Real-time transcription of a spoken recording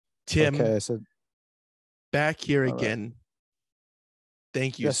Tim, Okay, so back here all right. again.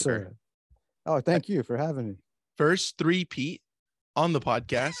 Thank you, Yes, sir. sir. Oh, thank you for having me. First three-peat on the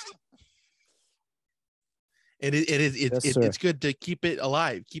podcast. Yes, sir. It's good to keep it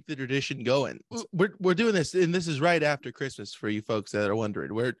alive, keep the tradition going. We're doing this, and this is right after Christmas for you folks that are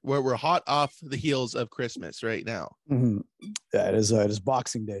wondering. We're hot off the heels of Christmas right now. Mm-hmm. Yeah, it is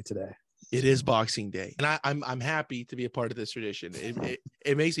Boxing Day today. It is Boxing Day, and I'm happy to be a part of this tradition.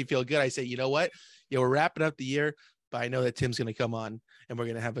 It makes me feel good. I say, you know what? Yeah, we're wrapping up the year, but I know that Tim's going to come on, and we're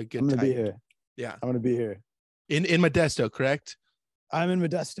going to have a good time. I'm going to be here. Yeah, I'm going to be here. In Modesto, correct? I'm in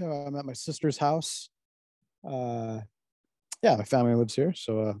Modesto. I'm at my sister's house. Yeah, my family lives here,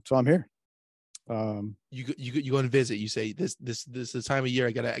 so I'm here. You go and visit. You say this is the time of year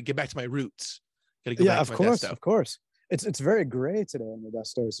I gotta get back to my roots. Gotta go back to Modesto. Of course. It's very gray today in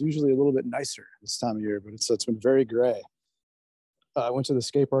Modesto. It's usually a little bit nicer this time of year, but it's been very gray. I went to the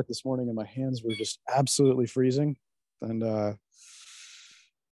skate park this morning and my hands were just absolutely freezing. And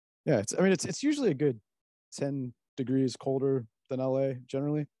yeah, it's usually a good 10 degrees colder than LA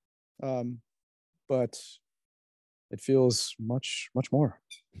generally, but it feels much more.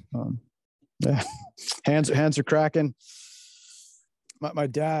 Yeah, hands are cracking. My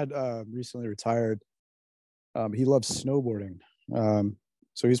dad recently retired. He loves snowboarding,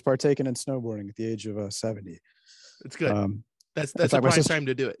 so he's partaking in snowboarding at the age of 70. It's good. That's a prime time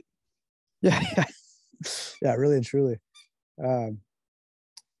to do it. Yeah, really and truly. Yeah,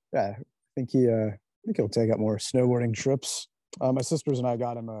 I think he'll take up more snowboarding trips. My sisters and I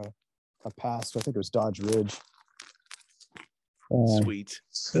got him a pass. I think it was Dodge Ridge. Sweet.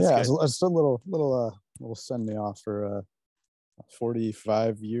 That's it's a little send me off for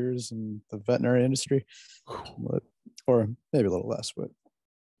 45 years in the veterinary industry, or maybe a little less, but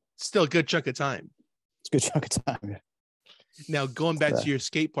still a good chunk of time. It's a good chunk of time. Yeah. Now, going back to your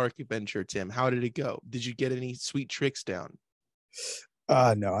skate park adventure, Tim, how did it go? Did you get any sweet tricks down?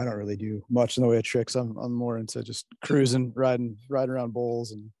 No, I don't really do much in the way of tricks. I'm more into just cruising, riding around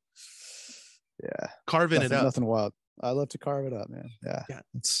bowls, and carving it up. Nothing wild. I love to carve it up, man. Yeah.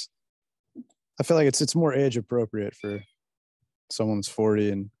 I feel like it's more age appropriate for someone's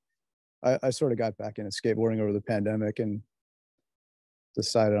 40, and I sort of got back into skateboarding over the pandemic and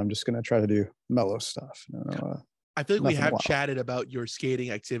decided I'm just gonna try to do mellow stuff. I feel like we have chatted about your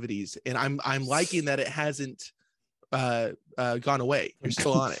skating activities, and I'm liking that it hasn't gone away. You're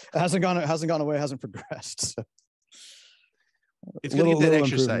still on it. It hasn't gone away. Hasn't progressed. So. It's good to get that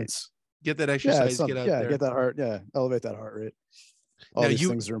exercise. Get that exercise. Get out there. Get that heart. Yeah, elevate that heart rate. All these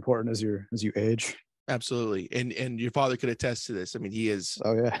things are important as you age. Absolutely, and your father could attest to this. I mean, he is.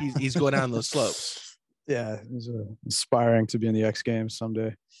 Oh yeah, he's going down those slopes. Yeah, he's aspiring to be in the X Games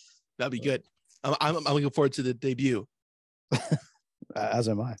someday. That'd be good. I'm looking forward to the debut. As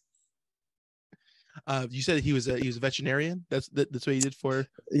am I. You said he was a veterinarian. That's what he did for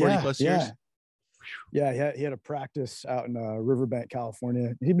 40 plus years. Yeah, he had a practice out in Riverbank,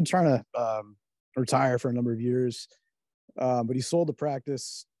 California. He'd been trying to retire for a number of years, but he sold the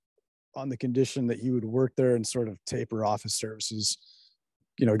practice on the condition that he would work there and sort of taper off his services,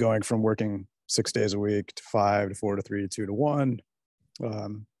 going from working 6 days a week to 5 to 4 to 3 to 2 to 1.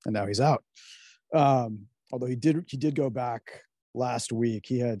 And now he's out. Although he did go back last week.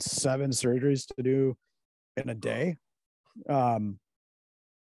 He had 7 surgeries to do in a day. But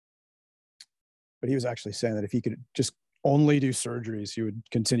he was actually saying that if he could just only do surgeries, he would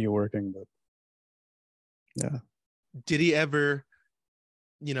continue working. But yeah. Did he ever,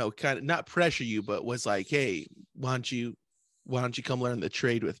 kind of not pressure you, but was like, hey, why don't you come learn the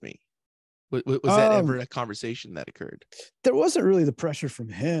trade with me? Was that ever a conversation that occurred? There wasn't really the pressure from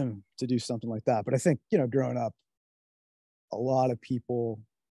him to do something like that. But I think, growing up, a lot of people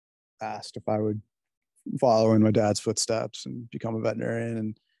asked if I would follow in my dad's footsteps and become a veterinarian.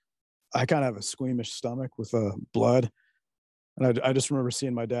 And I kind of have a squeamish stomach with blood. And I just remember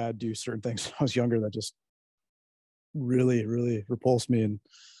seeing my dad do certain things when I was younger that just really, really repulsed me and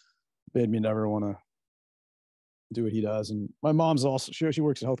made me never want to do what he does. And my mom's also, she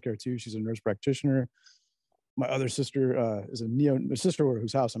works in healthcare too. She's a nurse practitioner. My other sister is my sister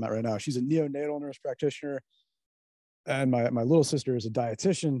whose house I'm at right now. She's a neonatal nurse practitioner. And my little sister is a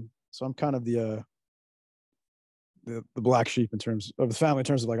dietitian. So I'm kind of the black sheep in terms of the family, in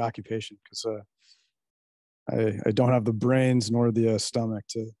terms of like occupation, because I don't have the brains nor the stomach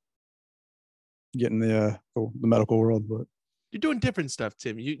to get in the medical world. But you're doing different stuff,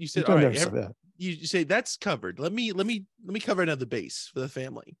 Tim. You said, all right, you say that's covered. Let me cover another base for the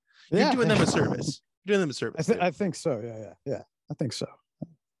family. You're doing them a service. You're doing them a service. I think so. Yeah. I think so.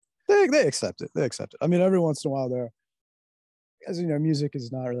 They accept it. I mean, every once in a while as you know, music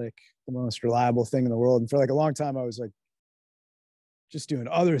is not like the most reliable thing in the world. And for like a long time, I was like just doing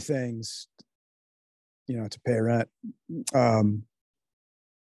other things, you know, to pay rent,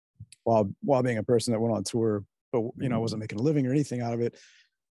 while being a person that went on tour, but you know, I wasn't making a living or anything out of it.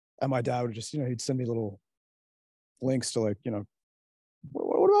 And my dad would just, you know, he'd send me little links to like, you know,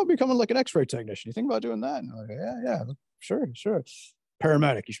 what about becoming like an X-ray technician? You think about doing that? And I'm like, yeah, sure.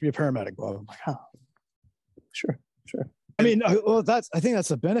 Paramedic. You should be a paramedic. Well, I'm like, oh, sure. I mean, well, I think that's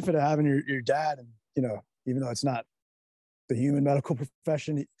the benefit of having your dad. And, you know, even though it's not the human medical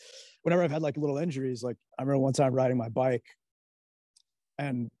profession, whenever I've had like little injuries, like I remember one time riding my bike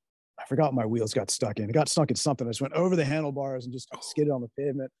and I forgot my wheels got stuck in. It got stuck in something. I just went over the handlebars and just skidded on the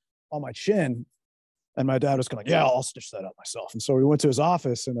pavement on my chin. And my dad was kind of like, yeah, I'll stitch that up myself. And so we went to his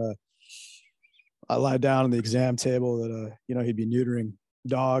office and I lied down on the exam table that, you know, he'd be neutering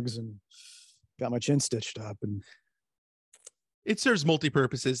dogs and got my chin stitched up. And it serves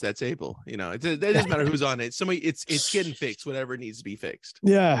multi-purposes. That's able, you know, it doesn't matter who's on it. Somebody it's getting fixed, whatever needs to be fixed.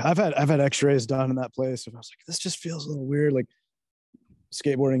 Yeah. I've had x-rays done in that place. And I was like, this just feels a little weird. Like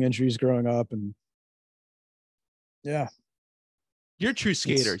skateboarding injuries growing up. And yeah. You're a true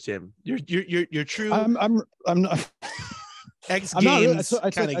skater, Tim. You're true. I'm not. X I'm not really, Games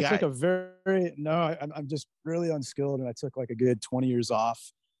kind of guy. I took a very I'm just really unskilled, and I took like a good 20 years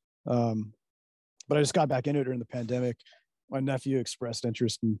off. But I just got back into it during the pandemic. My nephew expressed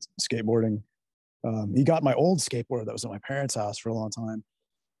interest in skateboarding. He got my old skateboard that was at my parents' house for a long time,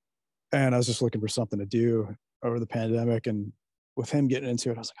 and I was just looking for something to do over the pandemic. And with him getting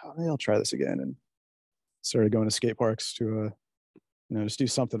into it, I was like, oh, maybe I'll try this again, and started going to skate parks to you know, just do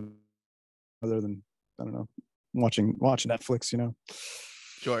something other than, I don't know, watching Netflix, you know.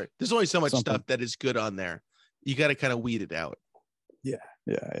 Sure. There's only so much stuff that is good on there. You got to kind of weed it out. Yeah.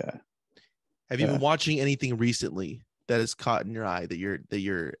 Have you been watching anything recently that has caught in your eye that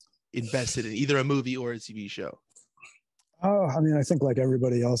you're invested in, either a movie or a TV show? Oh, I mean, I think like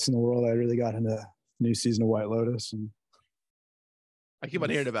everybody else in the world, I really got into the new season of White Lotus, and I keep on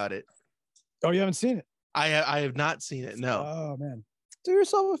hearing about it. Oh, you haven't seen it? I have not seen it. No. Oh man, do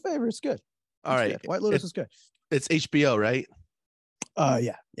yourself a favor. It's good. All right. Good. White Lotus is good. It's HBO, right?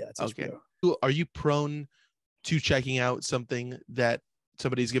 Yeah. It's okay. HBO. Are you prone to checking out something that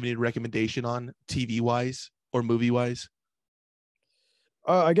somebody's giving you a recommendation on, TV wise or movie wise?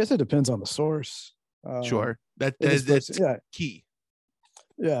 I guess it depends on the source. Sure. That's key.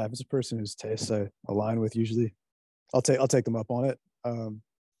 Yeah, if it's a person whose tastes I align with, usually I'll take them up on it.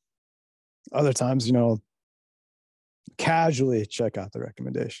 Other times, you know, casually check out the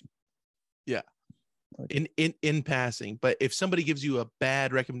recommendation. Yeah. In passing. But if somebody gives you a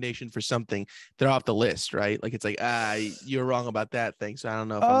bad recommendation for something, they're off the list, right? Like it's like, you're wrong about that thing. So I don't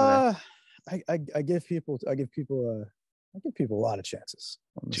know if I'm gonna I give people a lot of chances.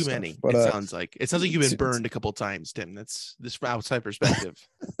 Too many. But it sounds like you've been burned a couple times, Tim. That's this from outside perspective.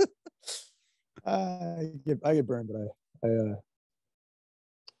 I get burned, but I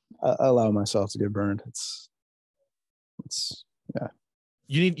allow myself to get burned. It's yeah.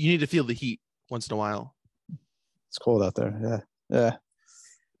 You need to feel the heat once in a while. It's cold out there. Yeah.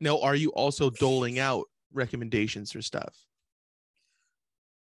 Now, are you also doling out recommendations for stuff?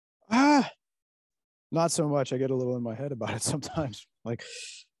 Not so much. I get a little in my head about it sometimes. Like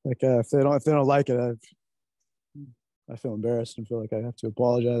if they don't like it, I feel embarrassed and feel like I have to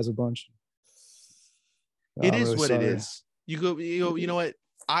apologize a bunch. It is really what sorry. It is. You go, you know what?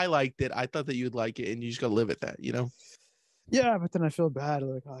 I liked it. I thought that you'd like it, and you just got to live with that, you know? Yeah, but then I feel bad.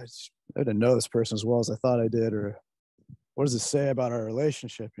 Like, I didn't know this person as well as I thought I did. Or what does it say about our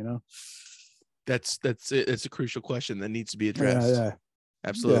relationship, you know? That's it. It's a crucial question that needs to be addressed. Yeah.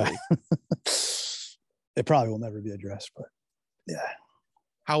 Absolutely. Yeah. It probably will never be addressed, but yeah.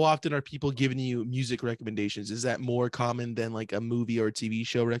 How often are people giving you music recommendations? Is that more common than like a movie or a TV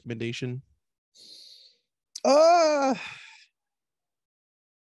show recommendation?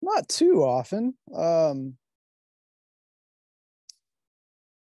 Not too often. I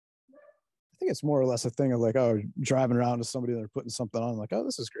think it's more or less a thing of like, driving around to somebody and they're putting something on, like, oh,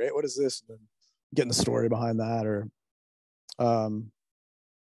 this is great. What is this? And then getting the story behind that, or,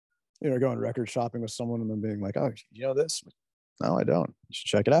 going record shopping with someone and then being like, oh, you know this? No, I don't. You should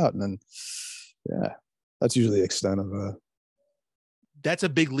check it out. And then, yeah, that's usually the extent of That's a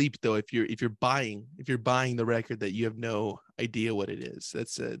big leap, though. If you're buying the record that you have no idea what it is,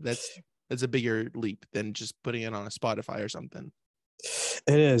 that's a bigger leap than just putting it on a Spotify or something.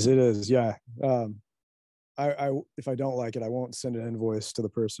 It is. Yeah. I if I don't like it, I won't send an invoice to the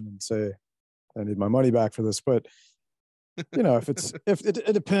person and say I need my money back for this. But if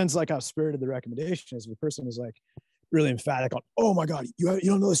it depends like how spirited the recommendation is. If the person is like, really emphatic on, oh my God, you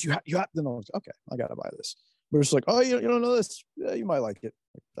don't know this, you have, then I was okay, I gotta buy this. But it's like, oh, you don't know this, yeah, you might like it.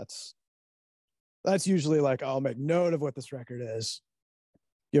 Like, that's usually like, I'll make note of what this record is,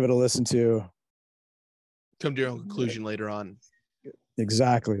 give it a listen to, come to your own conclusion later on.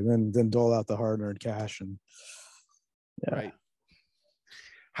 Exactly. Then dole out the hard-earned cash. And yeah. Right.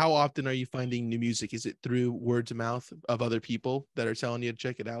 How often are you finding new music? Is it through word of mouth of other people that are telling you to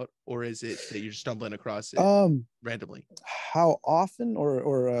check it out, or is it that you're stumbling across it randomly? How often,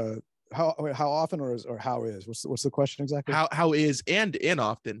 or how often, or how is? What's the question exactly? How is and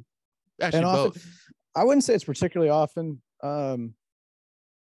often? Actually, and often, both. I wouldn't say it's particularly often.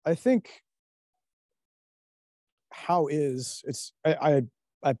 I think how is it's I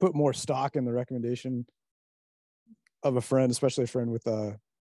put more stock in the recommendation of a friend, especially a friend with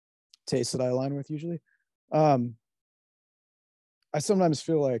taste that I align with usually. I sometimes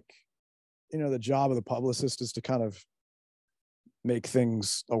feel like, the job of the publicist is to kind of make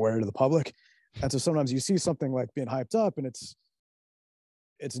things aware to the public. And so sometimes you see something like being hyped up and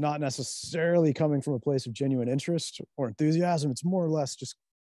it's not necessarily coming from a place of genuine interest or enthusiasm. It's more or less just,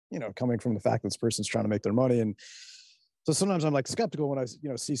 coming from the fact that this person's trying to make their money. And so sometimes I'm like skeptical when I,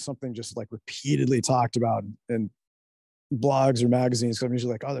 see something just like repeatedly talked about in blogs or magazines. Cause I'm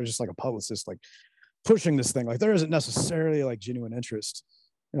usually like, oh, they're just like a publicist, like pushing this thing. Like there isn't necessarily like genuine interest.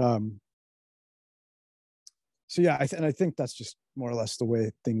 So yeah, I think that's just more or less the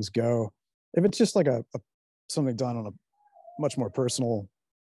way things go. If it's just like a something done on a much more personal,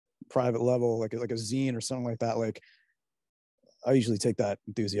 private level, like a zine or something like that, like I usually take that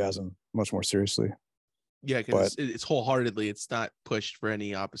enthusiasm much more seriously. Yeah, because it's wholeheartedly. It's not pushed for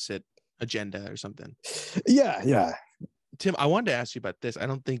any opposite agenda or something. Yeah. Tim, I wanted to ask you about this. I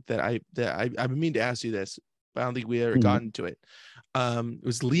don't think that I've been meaning to ask you this, but I don't think we ever got into it. It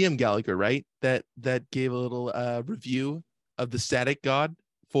was Liam Gallagher, right? That gave a little review of the Static God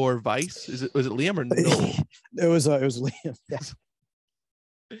for Vice. Was it Liam or Noel? It was Liam. Yes.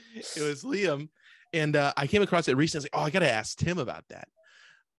 It was Liam, and I came across it recently. I was like, I got to ask Tim about that.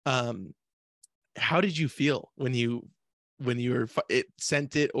 How did you feel when you were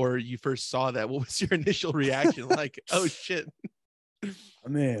sent it, or you first saw that? What was your initial reaction? Like, oh shit! I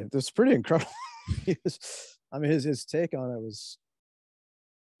mean, that's pretty incredible. His take on it was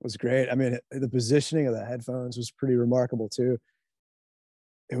great. I mean, the positioning of the headphones was pretty remarkable too.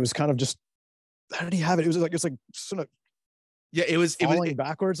 It was kind of just, how did he have it? It was like sort of, yeah, it was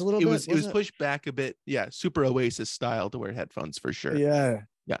backwards a little bit. It was pushed back a bit. Yeah, super Oasis style to wear headphones for sure. Yeah.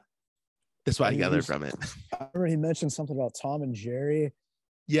 That's what I gathered from it. I remember he mentioned something about Tom and Jerry.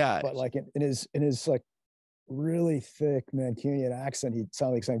 Yeah, but like in his like really thick Mancunian accent, he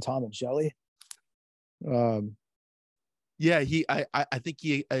sounded like saying Tom and Jelly. Yeah, I think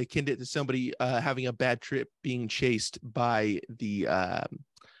he akined it to somebody having a bad trip being chased by the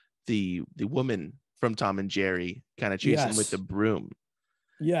woman from Tom and Jerry, kind of chasing with the broom.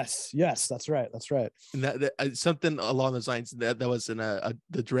 Yes, that's right. And that something along those lines. That wasn't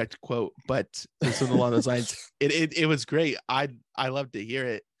the direct quote, but something along those lines. It was great. I loved to hear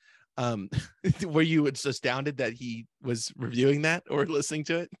it. Were you astounded that he was reviewing that or listening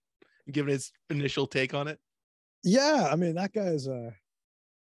to it, and giving his initial take on it? Yeah, I mean, that guy is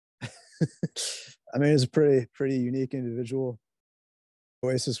he's a pretty unique individual.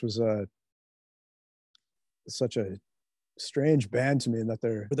 Oasis was such a strange band to me in that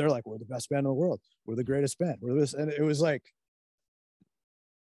they're like, we're the best band in the world, we're the greatest band, we're this, and it was like,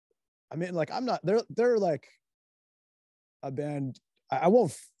 I mean, like, I'm not, they're like a band I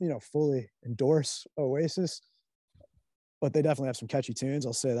won't fully endorse Oasis, but they definitely have some catchy tunes,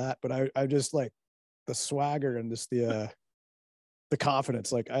 I'll say that. But I just like the swagger and just the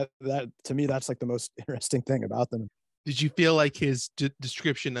confidence, like that to me, that's like the most interesting thing about them. Did you feel like his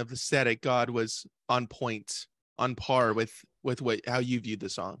description of the Static God was on point, on par with how you viewed the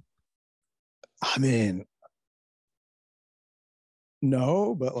song? I mean,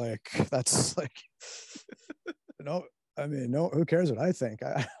 no, but like that's like no. I mean, no. Who cares what I think?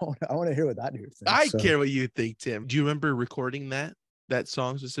 I want to hear what that dude thinks. I care what you think, Tim. Do you remember recording that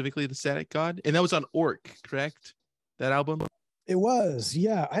song specifically, the Static God? And that was on Orc, correct? That album. It was,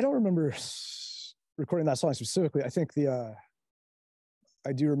 yeah. I don't remember recording that song specifically. I think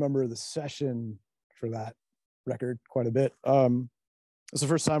I do remember the session for that record quite a bit. It's the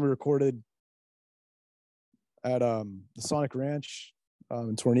first time we recorded at the Sonic Ranch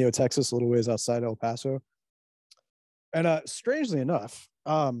in Tornillo, Texas, a little ways outside El Paso. And strangely enough,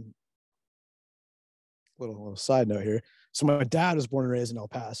 little side note here. So my dad was born and raised in El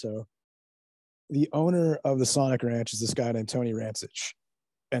Paso. The owner of the Sonic Ranch is this guy named Tony Rancich.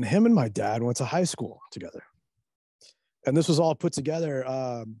 And him and my dad went to high school together. and this was all put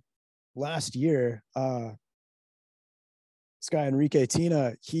together last year. This guy Enrique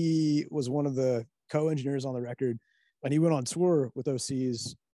Tina, he was one of the co-engineers on the record, and he went on tour with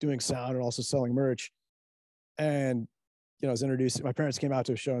OCs doing sound and also selling merch. And I was introduced. My parents came out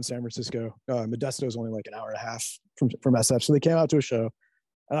to a show in San Francisco. Modesto is only like an hour and a half from SF, so they came out to a show,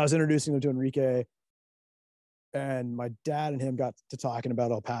 and I was introducing them to Enrique. And my dad and him got to talking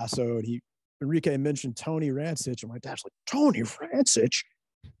about El Paso, and Enrique mentioned Tony Rancich, and my dad's like, Tony Rancich?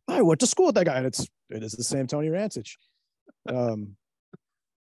 I went to school with that guy, and it is the same Tony Rancich. And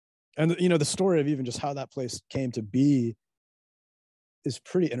the story of even just how that place came to be is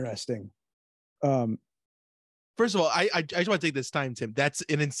pretty interesting. First of all, I just want to take this time, Tim. That's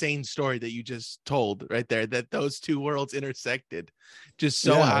an insane story that you just told right there, that those two worlds intersected just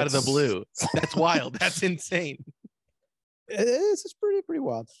so out of the blue. That's wild. That's insane. It's pretty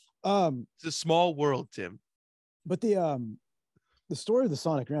wild. It's a small world, Tim. But the story of the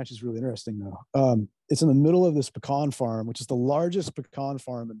Sonic Ranch is really interesting, though. It's in the middle of this pecan farm, which is the largest pecan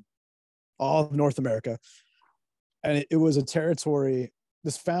farm in all of North America. And it was a territory,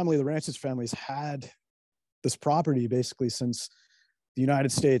 this family, the Rancich families, had this property basically since the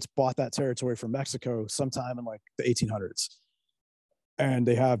United States bought that territory from Mexico sometime in like the 1800s. And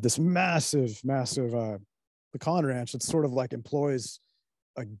they have this massive pecan ranch that sort of like employs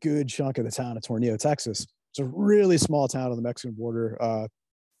a good chunk of the town of Tornillo, Texas. It's a really small town on the Mexican border, probably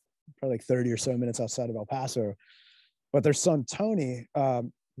like 30 or so minutes outside of El Paso. But their son, Tony,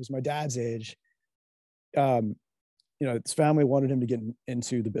 who's my dad's age, his family wanted him to get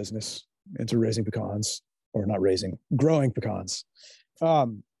into the business, into raising pecans, or not raising, growing pecans.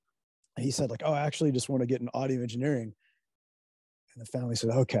 He said like, oh, I actually just want to get in audio engineering. And the family said,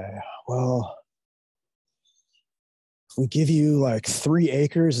 okay, well, if we give you like 3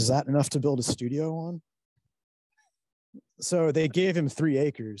 acres, is that enough to build a studio on? So they gave him 3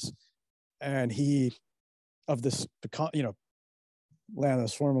 acres, and he, of this pecan, land that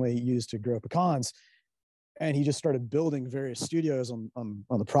was formerly used to grow pecans, and he just started building various studios on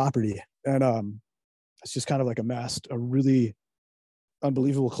the property. And it's just kind of like amassed a really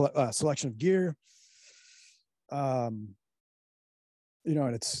unbelievable selection of gear. And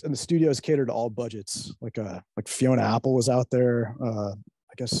the studios catered to all budgets. Like Fiona Apple was out there. I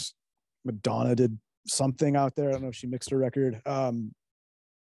guess Madonna did something out there. I don't know if she mixed her record.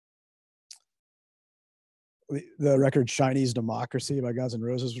 The record Chinese Democracy by Guns N'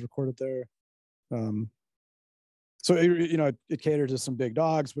 Roses was recorded there. So it catered to some big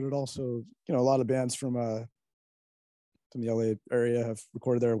dogs, but it also, a lot of bands from the LA area have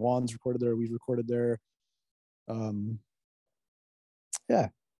recorded there. Juan's recorded there. We've recorded there. Yeah.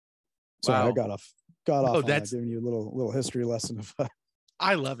 So wow. I got off on that, giving you a little history lesson of.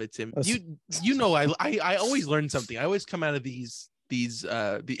 I love it, Tim. I always learn something. I always come out of the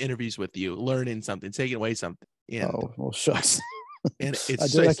interviews with you learning something, taking away something. And, oh well, shucks. And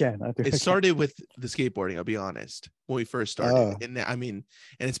it started with the skateboarding. I'll be honest, when we first started, and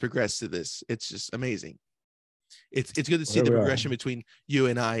it's progressed to this. It's just amazing. It's good to see the progression between you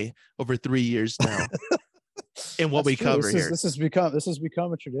and I over 3 years now, and what we cover here. This has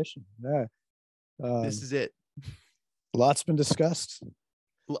become a tradition. Yeah, this is it. A lot's been discussed.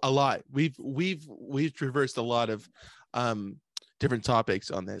 A lot. We've traversed a lot of different topics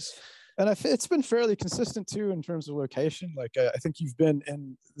on this. And it's been fairly consistent too in terms of location. Like I think you've been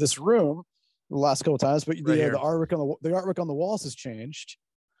in this room the last couple of times, but the artwork on the walls has changed.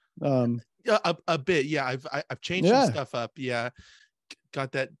 A bit, yeah. I've changed some stuff up. Yeah,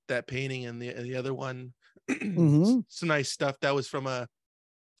 got that painting and the other one. Mm-hmm. Some nice stuff that was from a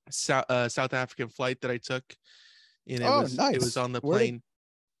South African flight that I took. And nice. It was on the plane.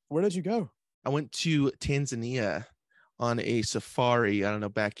 Where did you go? I went to Tanzania on a safari, I don't know,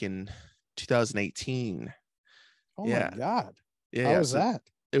 back in 2018. Oh my God. Yeah. How was that?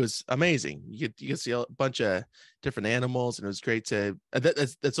 It was amazing. You could see a bunch of different animals, and it was great to,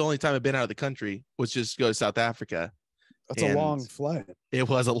 that's the only time I've been out of the country, was just go to South Africa. That's a long flight. It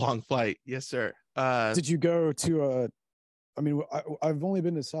was a long flight. Yes, sir. Did you go to I've only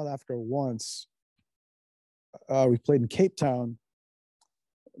been to South Africa once. We played in Cape Town,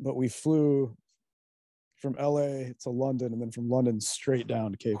 but we flew from LA to London, and then from London straight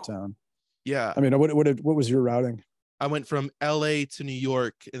down to Cape Town. Yeah. I mean, what was your routing? I went from LA to New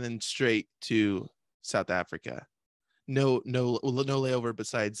York and then straight to South Africa. No layover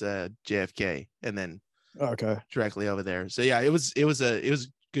besides JFK, and then directly over there. So yeah, it was a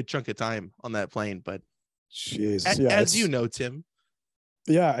good chunk of time on that plane, but jeez, as you know, Tim.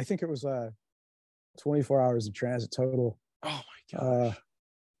 Yeah, I think it was 24 hours of transit total. Oh my gosh.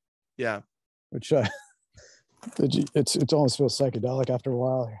 Yeah. Which It almost feels psychedelic after a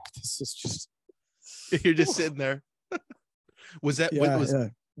while. This is just You're just sitting there. Was that yeah, was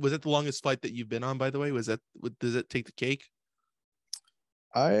that the longest flight that you've been on, by the way? Does it take the cake?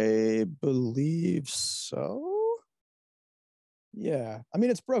 I believe so. Yeah. I mean,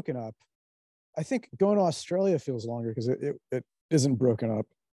 it's broken up. I think going to Australia feels longer because it isn't broken up.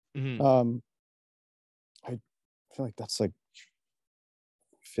 Mm-hmm. I feel like that's like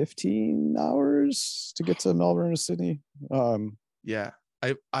 15 hours to get to Melbourne or Sydney. Yeah.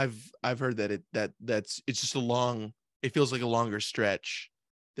 I've heard that it's just it feels like a longer stretch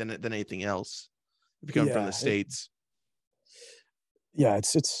than anything else if you're coming from the States. Yeah,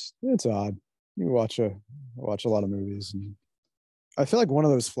 it's odd. You watch a lot of movies, and I feel like one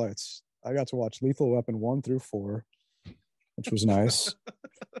of those flights I got to watch Lethal Weapon 1 through 4, which was nice.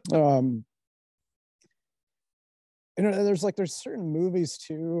 There's certain movies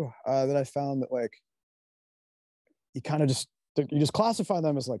too that I found that like you kind of just classify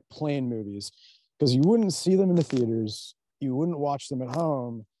them as like plain movies because you wouldn't see them in the theaters, you wouldn't watch them at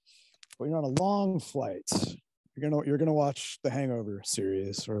home, but you're on a long flight. You're gonna watch the Hangover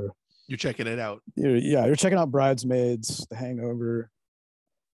series, or you're checking it out. You're checking out Bridesmaids, The Hangover,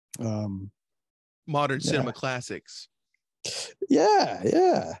 modern cinema classics.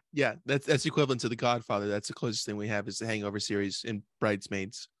 Yeah. That's equivalent to The Godfather. That's the closest thing we have is the Hangover series and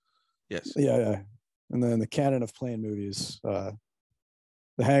Bridesmaids. Yes. Yeah. And then the canon of plain movies, The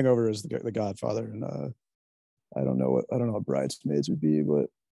Hangover is the Godfather, and I don't know what Bridesmaids would be, but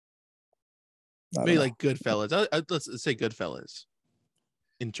maybe like Goodfellas. Let's say Goodfellas.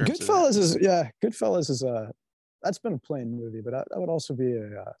 In terms Goodfellas is that's been a plain movie, but that would also be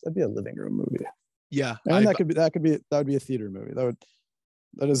that'd be a living room movie. Yeah, and that would be a theater movie.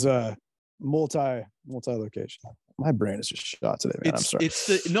 That is a multi location. My brain is just shot today, man. I'm sorry. It's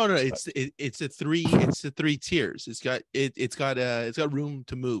the three tiers. It's got room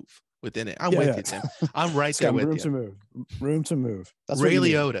to move within it. I'm with you, Tim. I'm right there with you. Room to move. That's Ray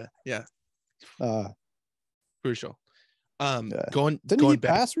Liotta. Yeah. Crucial. Didn't he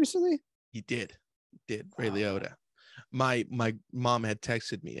pass recently? He did. Ray Liotta. My mom had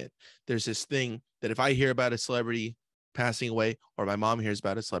texted me it. There's this thing that if I hear about a celebrity passing away, or my mom hears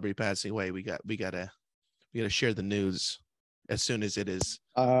about a celebrity passing away, we gotta share the news as soon as it is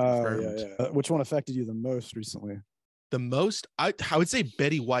confirmed. Yeah. Which one affected you the most recently? The most, I would say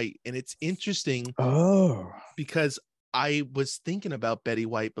Betty White, and it's interesting. Because I was thinking about Betty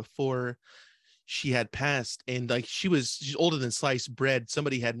White before she had passed, and like she's older than sliced bread.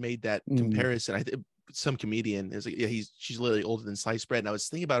 Somebody had made that comparison. I think some comedian is like, yeah, she's literally older than sliced bread. And I was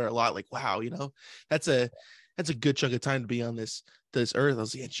thinking about her a lot, like, wow, that's a good chunk of time to be on this earth. I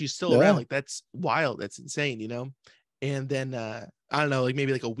was like, yeah, she's still around. Like, that's wild. That's insane, And then I don't know, like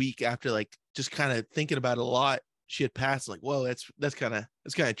maybe like a week after, like just kind of thinking about it a lot, she had passed. Like, whoa, that's kind of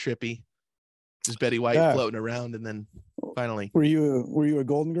trippy. Just Betty White floating around, and then finally. Were you a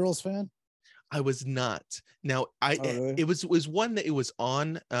Golden Girls fan? I was not. Now really? It was one that it was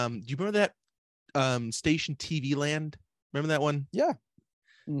on. Do you remember that station TV Land? Remember that one? Yeah.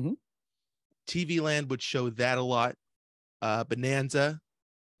 Mm-hmm. TV Land would show that a lot. Bonanza,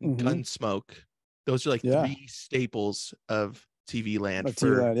 Gunsmoke. Those are like three staples of TV Land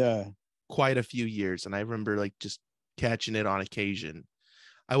for quite a few years. And I remember like just catching it on occasion.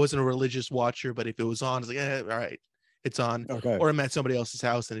 I wasn't a religious watcher, but if it was on, I was like, all right, it's on. Okay. Or I'm at somebody else's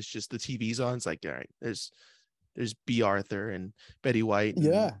house and it's just the TV's on. It's like, all right, there's B. Arthur and Betty White. And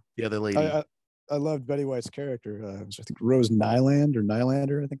the other lady. I loved Betty White's character. I think Rose Nyland or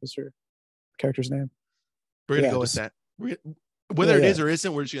Nylander, I think was her character's name. We're going to go with that. Whether it is or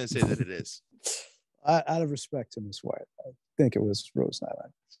isn't, we're just going to say that it is. Out of respect to Miss White, I think it was Rose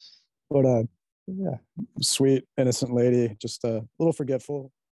Nyland. But sweet, innocent lady, just a little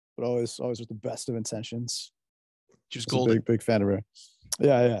forgetful, but always with the best of intentions. Just golden. Big fan of her.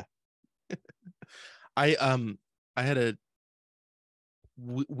 Yeah. I had a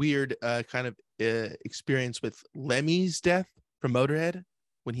weird kind of experience with Lemmy's death from Motorhead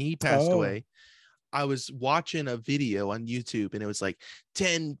when he passed away. I was watching a video on YouTube, and it was like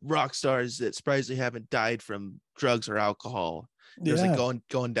 10 rock stars that surprisingly haven't died from drugs or alcohol. It was like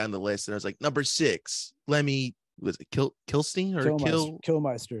going down the list, and I was like, number 6, Lemmy, was it Kilstein or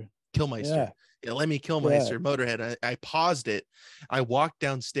Killmeister? Yeah, Lemmy Kilmeister, Motorhead. I paused it. I walked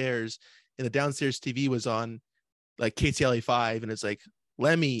downstairs, and the downstairs TV was on like KTLA 5, and it's like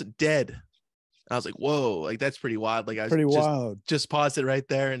Lemmy dead. I was like, whoa, like that's pretty wild. Like I was wild. Just paused it right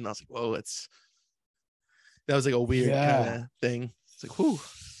there, and I was like, whoa, that was like a weird kind of thing. It's like, whew.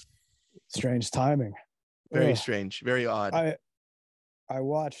 Strange timing. Very strange, very odd. I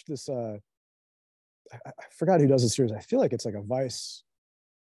watched this. I forgot who does the series. I feel like it's like a Vice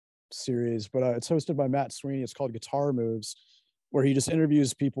series, but it's hosted by Matt Sweeney. It's called Guitar Moves, where he just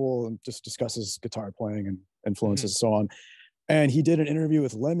interviews people and just discusses guitar playing and influences and so on. And he did an interview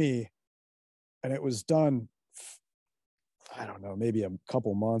with Lemmy, and it was done, I don't know, maybe a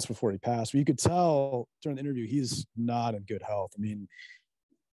couple months before he passed. But you could tell during the interview he's not in good health. I mean,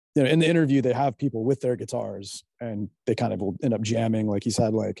 you know, in the interview they have people with their guitars, and they kind of will end up jamming. Like he's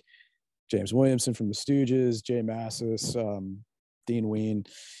had like James Williamson from the Stooges, Jay Massis, Dean Ween,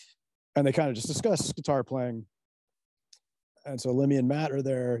 and they kind of just discuss guitar playing. And so Lemmy and Matt are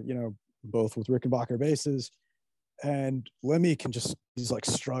there, you know, both with Rickenbacker basses. And Lemmy he's like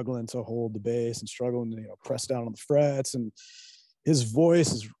struggling to hold the bass and struggling to, you know, press down on the frets. And his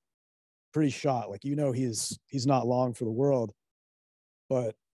voice is pretty shot. Like, you know, he's not long for the world,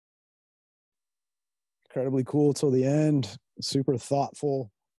 but incredibly cool till the end, super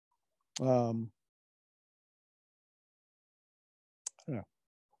thoughtful. I don't know.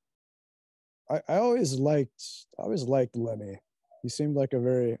 I always liked Lemmy. He seemed like a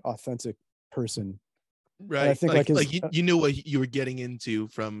very authentic person. Right. And I think like you knew what you were getting into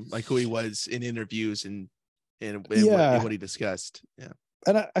from like who he was in interviews and what he discussed. Yeah.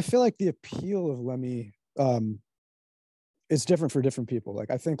 And I feel like the appeal of Lemmy is different for different people.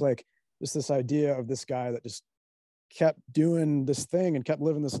 Like I think like just this idea of this guy that just kept doing this thing and kept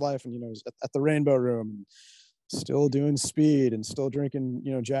living this life, and, you know, at the Rainbow Room, and still doing speed and still drinking,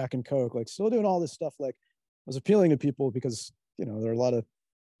 you know, Jack and Coke, like still doing all this stuff, like was appealing to people because, you know, there are a lot of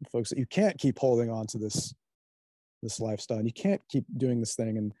folks that you can't keep holding on to this lifestyle, and you can't keep doing this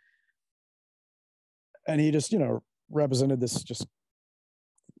thing. And he just, you know, represented this just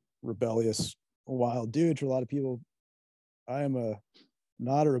rebellious wild dude to a lot of people. I am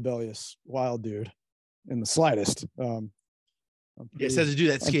not a rebellious wild dude in the slightest. He says to do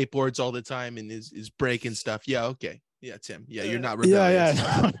that skateboards all the time and is breaking stuff. Yeah, okay. Yeah, Tim. Yeah, you're not rebellious.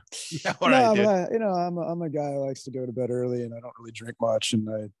 Yeah. Yeah, all right, dude. But you know, I'm a guy who likes to go to bed early, and I don't really drink much, and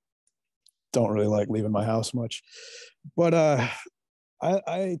I don't really like leaving my house much. But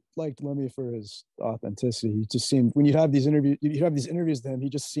I liked Lemmy for his authenticity. He just seemed, when you'd have these interviews with him, he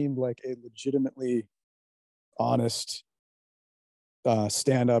just seemed like a legitimately honest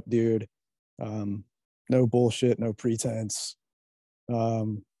stand-up dude. No bullshit, no pretense.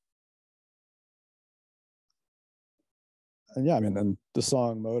 And yeah, I mean, then the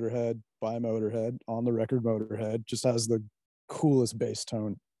song Motorhead by Motorhead on the record Motorhead just has the coolest bass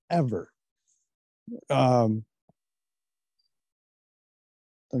tone ever. And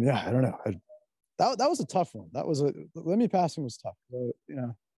yeah, I don't know. That was a tough one. Lemmy passing was tough. You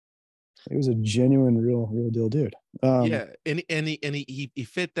know, he was a genuine, real deal dude. Yeah, and he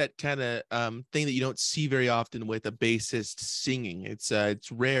fit that kind of thing that you don't see very often with a bassist singing. It's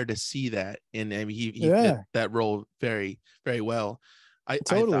rare to see that, and I mean he fit that role very, very well. I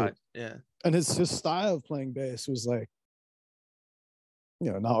thought, yeah. And his style of playing bass was like,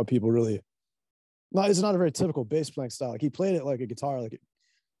 you know, not what people really. No, it's not a very typical bass playing style. Like he played it like a guitar, like, you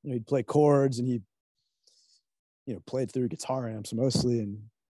know, he'd play chords and he, you know, played through guitar amps mostly, and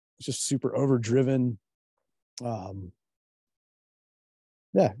it's just super overdriven. Yeah,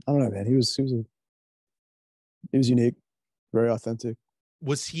 I don't know, man. He was unique, very authentic.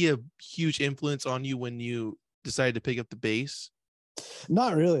 Was he a huge influence on you when you decided to pick up the bass?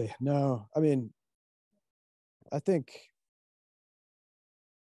 Not really. No. I mean, I think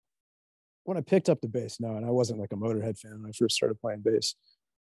when I picked up the bass, no, and I wasn't like a Motorhead fan when I first started playing bass.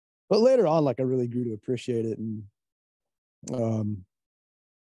 But later on, like I really grew to appreciate it, and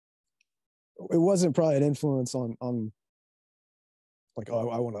it wasn't probably an influence on like, oh,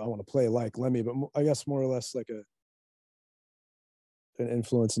 I want to play like Lemmy, but I guess more or less like an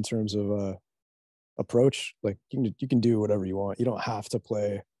influence in terms of approach. Like you can do whatever you want. You don't have to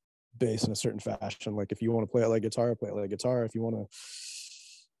play bass in a certain fashion. Like if you want to play it like guitar, play it like guitar. If you want to,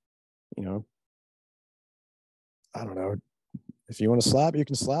 you know, I don't know. If you want to slap, you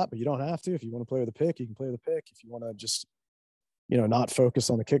can slap, but you don't have to. If you want to play with a pick, you can play with a pick. If you want to just, you know, not focus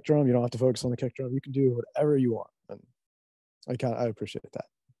on the kick drum, you don't have to focus on the kick drum. You can do whatever you want. And I appreciate that.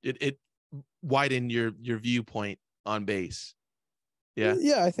 It widened your viewpoint on bass. Yeah.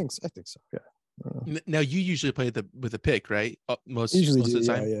 Yeah, I think so. Yeah. Now you usually play with a pick, right? Most of the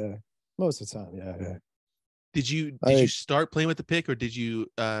time. Yeah. Most of the time, yeah. Did you start playing with the pick, or did you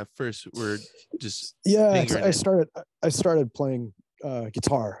first were just I started playing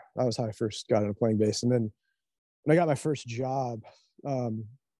guitar. That was how I first got into playing bass. And then when I got my first job, I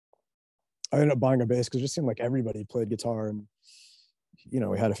ended up buying a bass because it just seemed like everybody played guitar, and you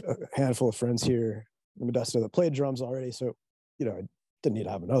know, we had a handful of friends here in Modesto that played drums already. So, you know, didn't need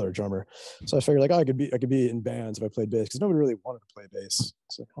to have another drummer. So I figured like, oh, I could be in bands if I played bass, because nobody really wanted to play bass.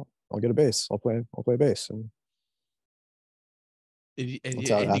 It's like, oh, I'll get a bass. I'll play bass. And you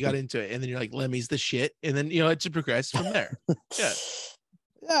got into it, and then you're like, Lemmy's the shit, and then it just progressed from there. Yeah.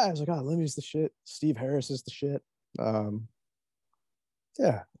 Yeah, I was like, oh, Lemmy's the shit. Steve Harris is the shit.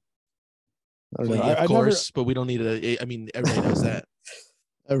 Yeah. I don't know. Of course, but we don't need I mean, everybody knows that.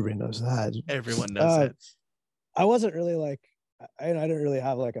 Everybody knows that. Everyone knows that. I wasn't really like, I didn't really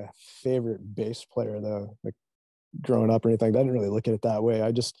have like a favorite bass player though, like growing up or anything. I didn't really look at it that way.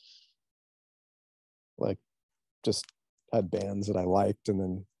 I just had bands that I liked, and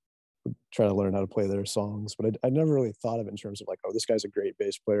then would try to learn how to play their songs. But I never really thought of it in terms of like, oh, this guy's a great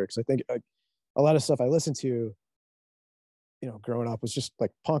bass player. Because I think a lot of stuff I listened to, growing up was just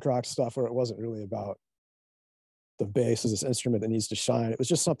like punk rock stuff, where it wasn't really about the bass as this instrument that needs to shine. It was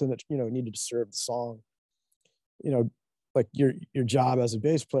just something that needed to serve the song. Like your job as a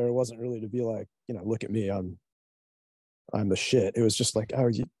bass player wasn't really to be like, look at me, I'm the shit. It was just like,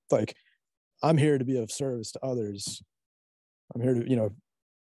 oh, like I'm here to be of service to others. I'm here to,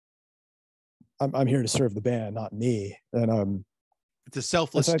 I'm here to serve the band, not me. And it's a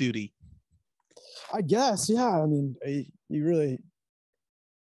selfless duty, I guess. Yeah. I mean, you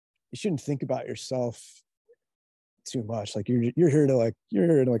shouldn't think about yourself too much. Like you're here to like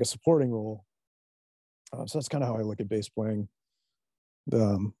a supporting role. So that's kind of how I look at bass playing.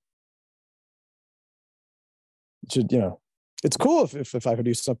 It's cool if I could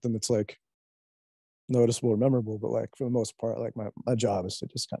do something that's like noticeable or memorable, but like for the most part, like my job is to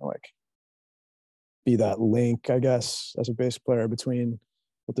just kind of like be that link, I guess, as a bass player between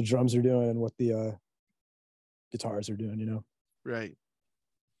what the drums are doing and what the guitars are doing. Right.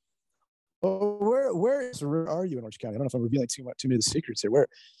 Oh, where are you in Orange County? I don't know if I'm revealing too many of the secrets here. Where?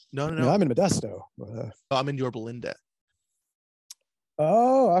 No. I mean, I'm in Modesto. I'm in Yorba Linda.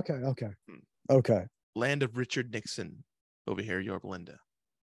 Oh, okay. Land of Richard Nixon over here, Yorba Linda.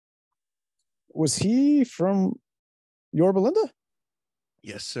 Was he from Yorba Linda?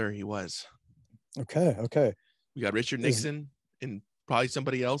 Yes, sir, he was. Okay. We got Richard Nixon and probably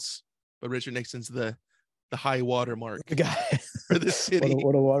somebody else, but Richard Nixon's the high watermark. The guy for the city.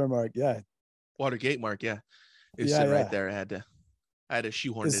 What a watermark, yeah. Watergate mark, yeah. It's right there. I had to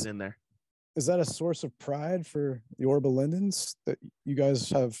shoehorn it in there. Is that a source of pride for the Yorba Lindens that you guys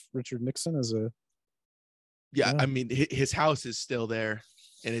have Richard Nixon as a? Yeah, I mean his house is still there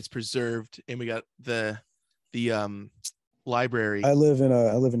and it's preserved, and we got the library. I live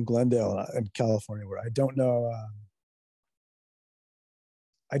in Glendale in California, where I don't know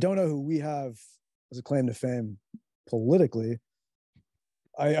who we have as a claim to fame politically.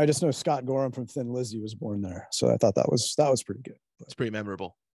 I just know Scott Gorham from Thin Lizzy was born there, so I thought that was pretty good. It's pretty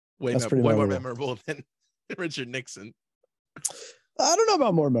memorable. Way more memorable than Richard Nixon. I don't know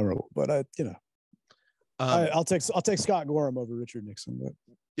about more memorable, but I'll take Scott Gorham over Richard Nixon. But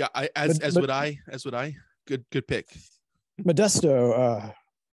yeah, as would I. Good pick. Modesto,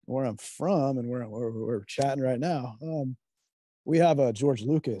 where I'm from and where we're chatting right now, we have George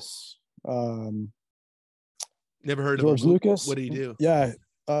Lucas. Never heard George of him. Lucas. What did he do? Yeah,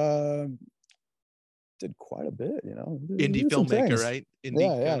 did quite a bit. Indie filmmaker, right?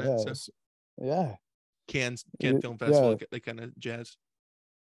 Indie, yeah. Cannes Film Festival, that kind of jazz.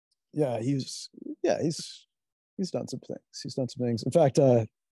 Yeah, he's done some things. In fact, the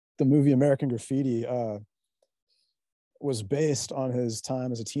movie American Graffiti was based on his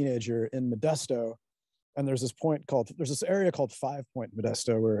time as a teenager in Modesto, and there's this area called 5 Point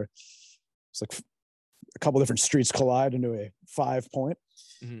Modesto where it's like a couple different streets collide into a 5 point.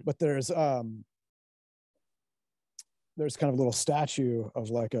 Mm-hmm. But there's kind of a little statue of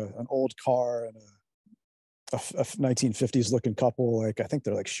like an old car and a 1950s looking couple. Like I think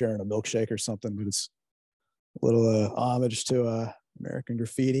they're like sharing a milkshake or something, but it's a little homage to American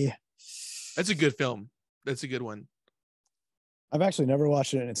Graffiti. That's a good film. That's a good one. I've actually never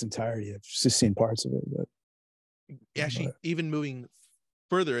watched it in its entirety. I've just seen parts of it. But actually, even moving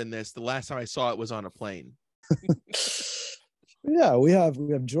further in this, the last time I saw it was on a plane. Yeah, we have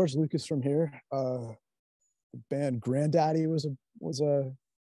George Lucas from here. The band Granddaddy was a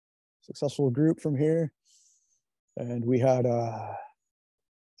successful group from here, and we had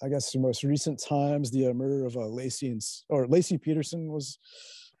I guess the most recent times the murder of Lacey Peterson was.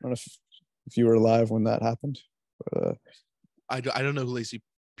 I don't know if you were alive when that happened. I don't know who Lacey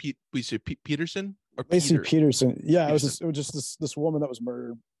Peterson or Lacey Peterson. Yeah, it was just this woman that was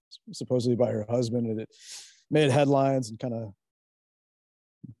murdered supposedly by her husband, and it made headlines and kind of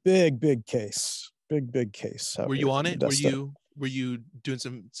big case. Were you on it? Were you doing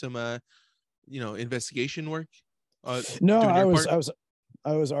some investigation work? No, I was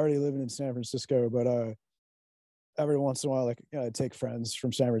I was already living in San Francisco, but every once in a while, like, I'd take friends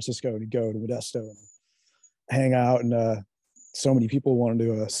from San Francisco and go to Modesto and hang out. And so many people wanted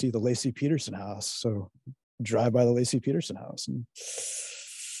to see the Lacey Peterson house, so drive by the Lacey Peterson house, and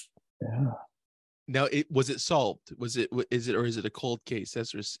yeah. Now, was it solved? Is it a cold case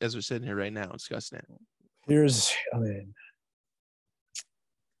as we're sitting here right now discussing it? It's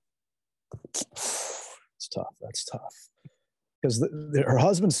tough. That's tough, because her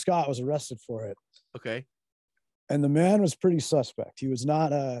husband Scott was arrested for it. Okay. And the man was pretty suspect. He was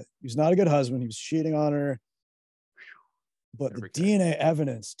not a good husband. He was cheating on her. But the DNA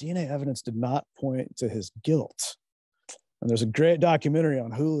evidence did not point to his guilt. And there's a great documentary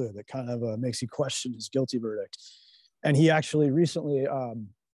on Hulu that kind of makes you question his guilty verdict. And he actually recently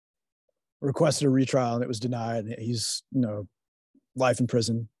requested a retrial, and it was denied. He's, life in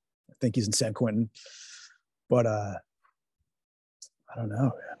prison. I think he's in San Quentin. But I don't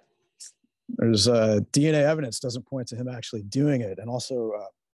know. There's DNA evidence doesn't point to him actually doing it. And also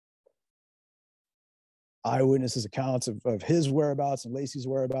eyewitnesses' accounts of his whereabouts and Lacey's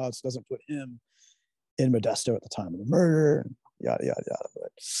whereabouts doesn't put him in Modesto at the time of the murder, and yada, yada, yada.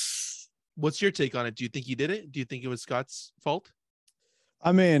 But what's your take on it? Do you think he did it? Do you think it was Scott's fault?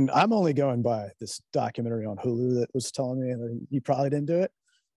 I mean, I'm only going by this documentary on Hulu that was telling me that he probably didn't do it.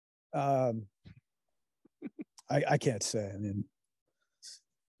 I can't say. I mean,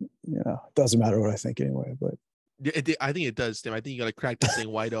 it doesn't matter what I think anyway, but I think it does, Tim. I think you got to crack this thing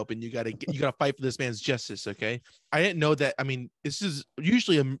wide open. You got to fight for this man's justice. Okay. I didn't know that. I mean, this is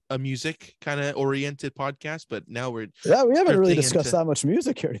usually a music kind of oriented podcast, but now we haven't really discussed that much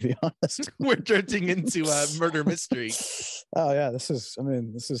music here, to be honest. We're drifting into murder mystery. Oh yeah. This is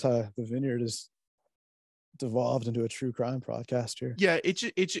how the Vineyard is devolved into a true crime podcast here. Yeah.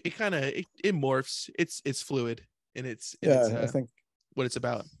 It kind of morphs. It's fluid, and I think what it's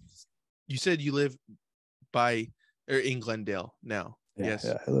about. You said you live in Glendale now. Yeah, yes.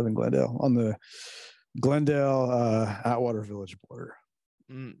 Yeah, I live in Glendale, on the Glendale Atwater Village border.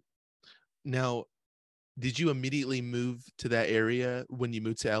 Now, did you immediately move to that area when you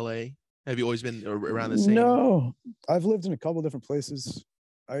moved to LA? Have you always been around the same? No, I've lived in a couple different places.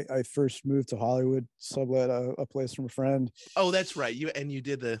 I first moved to Hollywood, sublet a place from a friend. Oh, that's right. You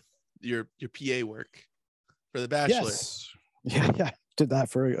did your PA work for The Bachelor. Yes. Yeah. Did that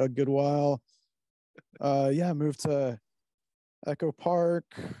for a good while. Moved to Echo Park,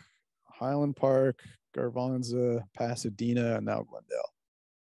 Highland Park, Garvanza, Pasadena, and now Glendale.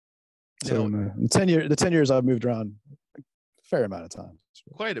 So in the 10 years I've moved around a fair amount of time.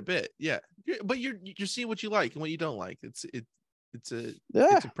 Quite a bit, yeah. But you're seeing what you like and what you don't like. It's a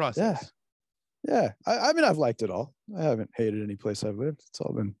process. Yeah. I mean, I've liked it all. I haven't hated any place I've lived. It's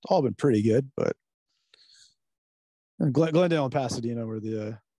all been pretty good, but Glendale and Pasadena were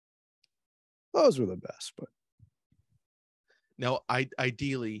those were the best. But now,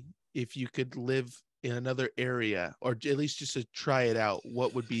 ideally, if you could live in another area, or at least just to try it out,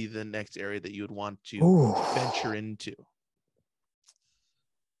 what would be the next area that you would want to venture into?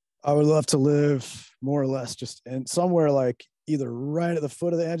 I would love to live more or less just in somewhere like either right at the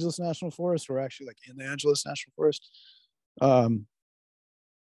foot of the Angeles National Forest, or actually like in the Angeles National Forest.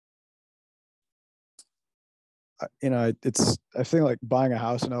 I think like buying a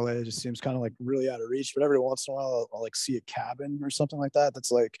house in LA just seems kind of like really out of reach, but every once in a while I'll like see a cabin or something like that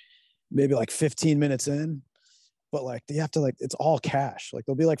that's like maybe like 15 minutes in, but like they have to, like, it's all cash. Like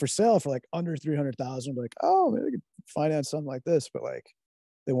they'll be like for sale for like under 300,000. Like, oh, maybe I could finance something like this, but like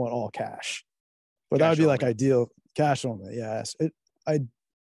they want all cash. But that would be like ideal, cash only. Yes.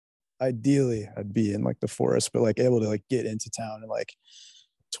 Ideally I'd be in like the forest, but like able to like get into town in like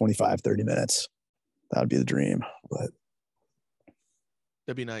 25, 30 minutes. That'd be the dream, but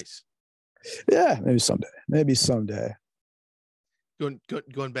that'd be nice. Yeah, maybe someday.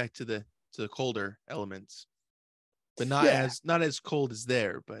 Going back to the colder elements, but not as cold as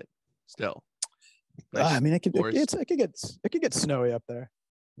there, but still. Nice. I mean, it could get snowy up there.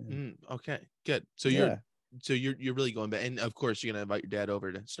 Yeah. Okay, good. So you're really going back, and of course you're gonna invite your dad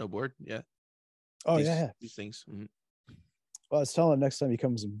over to snowboard. Yeah. Oh, these things. Mm-hmm. Well, I was telling him next time he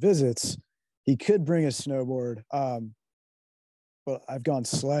comes and visits, he could bring his snowboard. But I've gone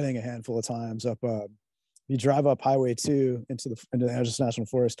sledding a handful of times up. You drive up Highway 2 into the Angeles National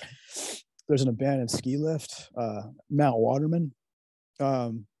Forest. There's an abandoned ski lift, Mount Waterman.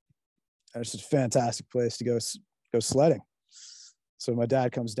 And it's a fantastic place to go sledding. So my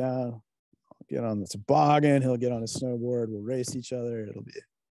dad comes down, I'll get on the toboggan, he'll get on his snowboard, we'll race each other. It'll be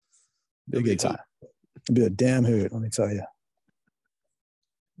a good time. It'll be a damn hoot, let me tell you.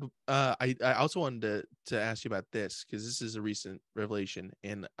 I also wanted to ask you about this, because this is a recent revelation,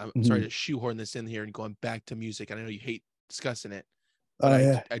 and I'm Mhm. sorry to shoehorn this in here and going back to music. I know you hate discussing it, but Oh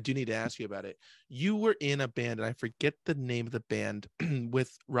yeah. I do need to ask you about it. You were in a band, and I forget the name of the band,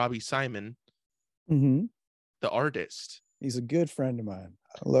 with Robbie Simon, Mm-hmm. the artist. He's a good friend of mine.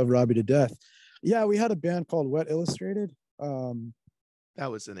 I love Robbie to death. Yeah, we had a band called Wet Illustrated. That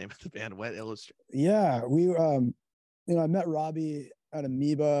was the name of the band, Wet Illustrated. Yeah, we I met Robbie at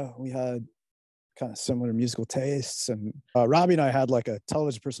Amoeba. We had kind of similar musical tastes, and Robbie and I had like a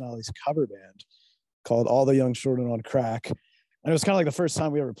television personalities cover band called All the Young Children on Crack, and it was kind of like the first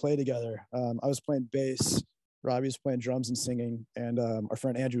time we ever played together. I was playing bass, Robbie was playing drums and singing, and our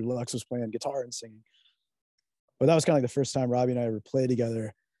friend Andrew Lux was playing guitar and singing. But that was kind of like the first time Robbie and I ever played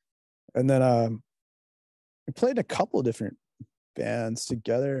together. And then we played in a couple of different bands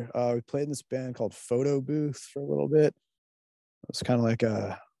together. We played in this band called Photo Booth for a little bit. It was kind of like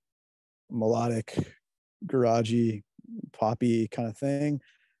a melodic, garagey, poppy kind of thing.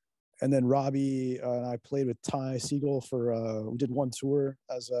 And then Robbie and I played with Ty Siegel for, we did one tour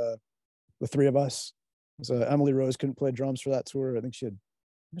as the three of us. So Emily Rose couldn't play drums for that tour. I think it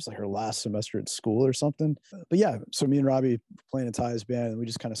was like her last semester at school or something. But yeah, so me and Robbie playing in Ty's band, and we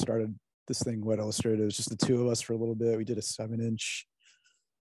just kind of started this thing, Wet Illustrated. It was just the two of us for a little bit. We did a 7-inch.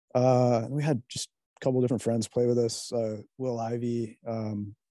 And we had just a couple of different friends play with us. Will Ivy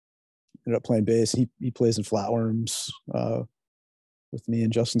ended up playing bass. He plays in Flatworms with me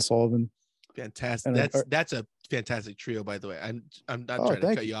and Justin Sullivan. Fantastic. And that's a fantastic trio, by the way. I'm not Oh, trying to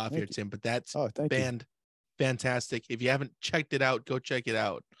thank cut you. you off Thank here, you. Tim, but that's Thank you. fantastic. If you haven't checked it out, go check it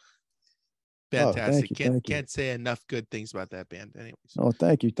out. Oh, Fantastic. thank you. Thank you. Can't say enough good things about that band. Anyways. Oh,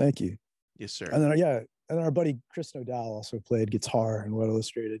 thank you. Thank you. Yes, sir. And then and our buddy Chris Nodal also played guitar in Wet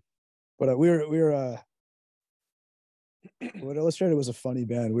Illustrated. But we were Wet Illustrated was a funny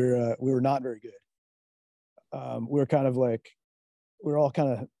band. We were not very good. We were kind of like, we were all kind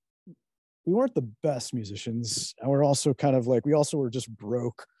of, we weren't the best musicians, and we're also kind of like, we also were just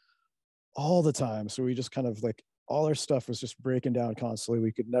broke all the time. So we just kind of like, all our stuff was just breaking down constantly.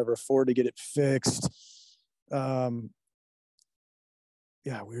 We could never afford to get it fixed.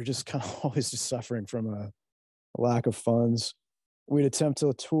 Yeah, we were just kind of always just suffering from a lack of funds. We'd attempt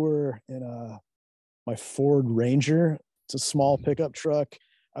to tour in my Ford Ranger. It's a small pickup truck.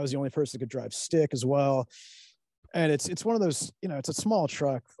 I was the only person that could drive stick as well. And it's one of those, it's a small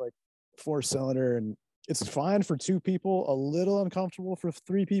truck, like 4-cylinder, and it's fine for 2 people, a little uncomfortable for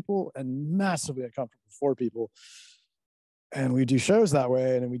 3 people, and massively uncomfortable for 4 people. And we do shows that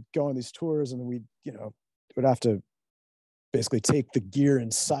way, and then we'd go on these tours, and then we'd have to basically take the gear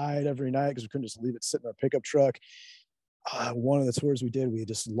inside every night because we couldn't just leave it sitting in our pickup truck. One of the tours we did, we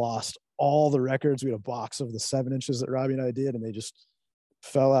just lost all the records. We had a box of the 7-inches that Robbie and I did, and they just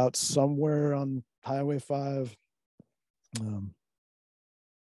fell out somewhere on Highway 5.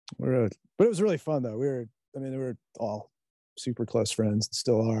 But it was really fun though. We were all super close friends, and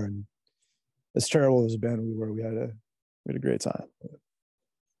still are. And as terrible as a band we were, we had a great time.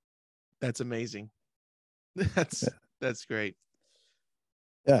 That's amazing. That's great.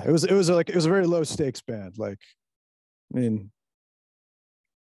 Yeah, it was a very low stakes band. Like, I mean,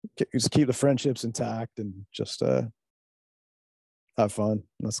 just keep the friendships intact and just have fun. And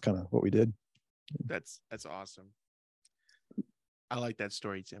that's kind of what we did. That's awesome. I like that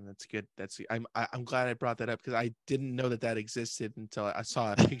story, Tim. That's good. I'm glad I brought that up, because I didn't know that existed until I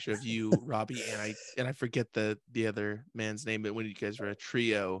saw a picture of you, Robbie, and I forget the other man's name, but when you guys were a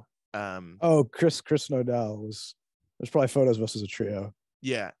trio. Chris Nodal was. There's probably photos of us as a trio.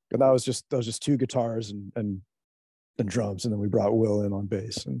 Yeah, but that was just 2 guitars and drums, and then we brought Will in on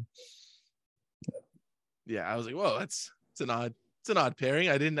bass. And yeah, I was like, whoa, it's an odd pairing.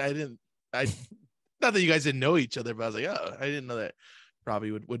 I not that you guys didn't know each other, but I was like, oh, I didn't know that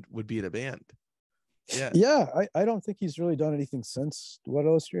Robbie would be in a band. Yeah. I don't think he's really done anything since Wet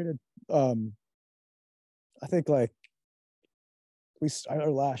Illustrated. I think like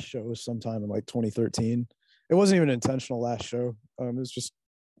our last show was sometime in like 2013. It wasn't even an intentional last show. It was just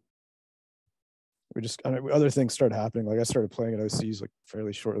other things started happening. Like I started playing at OCs like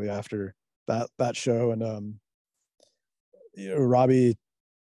fairly shortly after that show, and Robbie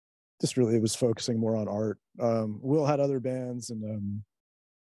just really was focusing more on art. Will had other bands, and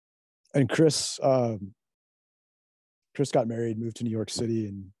Chris got married, moved to New York City,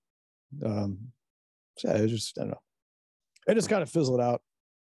 and so yeah, it just, I don't know. It just kind of fizzled out.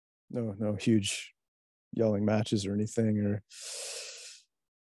 No huge yelling matches or anything, or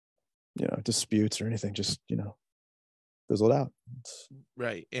disputes or anything. Just fizzled out.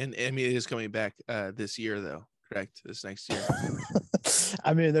 Right, and I mean, it is coming back this year, though. Correct? This next year.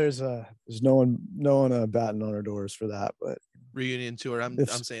 I mean, there's no one batting on our doors for that, but reunion tour. I'm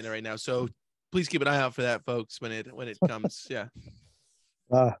saying it right now. So please keep an eye out for that, folks, when it comes. Yeah.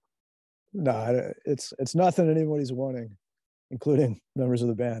 No, it's nothing anybody's wanting, including members of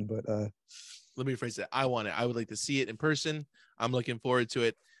the band. But let me rephrase that. I want it. I would like to see it in person. I'm looking forward to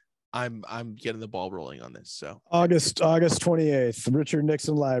it. I'm getting the ball rolling on this. So August 28th, Richard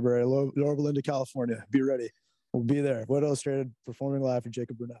Nixon Library, Yorba Linda, California. Be ready. We'll be there. What Illustrated performing live for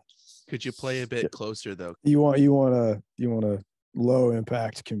Jacob Burnett. Could you play a bit closer though? You want a low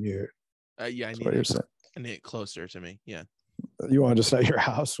impact commute. Yeah, I need it closer to me. Yeah. You want to just at your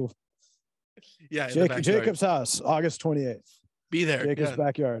house? Yeah. Jacob's house, August 28th. Be there. Jacob's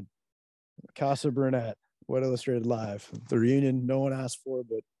backyard. Casa Burnett. What Illustrated live. The reunion no one asked for,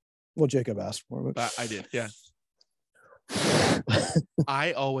 but Jacob asked for. But I did. Yeah.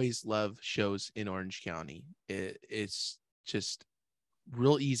 I always love shows in Orange County. It's just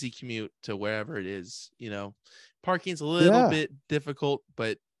real easy commute to wherever it is. Parking's a little bit difficult,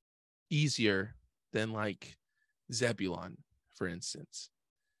 but easier than like Zebulon, for instance.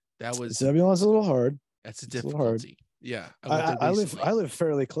 Zebulon's a little hard. That's a difficulty. Yeah, I live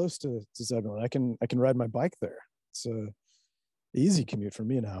fairly close to Zebulon. I can ride my bike there. It's a easy commute for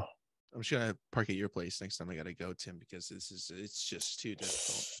me now. I'm just gonna park at your place next time I gotta go, Tim, because it's just too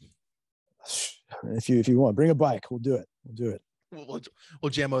difficult. If you want, bring a bike. We'll do it. We'll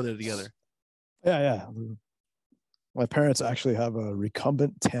jam over there together. Yeah. My parents actually have a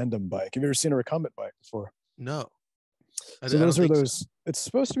recumbent tandem bike. Have you ever seen a recumbent bike before? No. So those are those. It's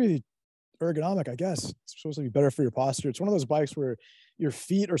supposed to be ergonomic, I guess. It's supposed to be better for your posture. It's one of those bikes where your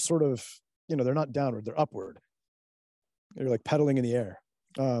feet are sort of, they're not downward, they're upward. You're like pedaling in the air.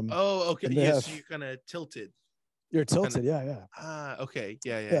 Okay. Yeah, so you're kind of tilted. You're tilted, yeah. Okay.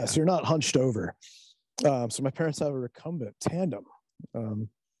 Yeah. So you're not hunched over. So my parents have a recumbent tandem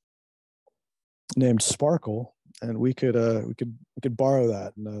named Sparkle, and we could borrow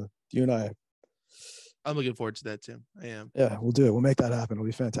that. And you and I'm looking forward to that, Tim. I am. Yeah, we'll do it. We'll make that happen. It'll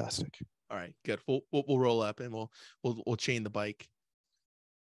be fantastic. All right, good. We'll roll up and we'll chain the bike.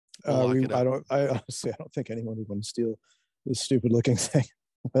 I honestly don't think anyone would want to steal this stupid looking thing,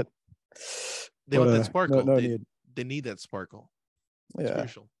 but they want that sparkle. No need. They need that sparkle. It's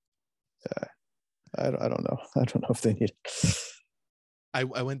crucial. Yeah. I don't know. I don't know if they need it. I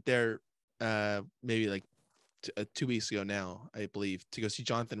went there maybe like 2 weeks ago now, I believe, to go see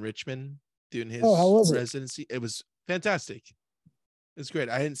Jonathan Richman doing his residency. It was fantastic. It was great.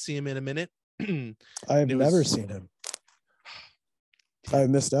 I hadn't seen him in a minute. I've never seen him. I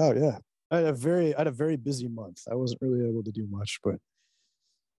missed out. Yeah, I had a very busy month. I wasn't really able to do much, but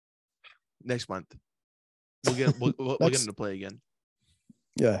next month we'll get him to play again.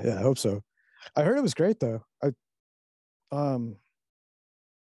 Yeah, I hope so. I heard it was great though.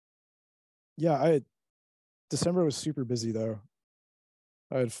 December was super busy though.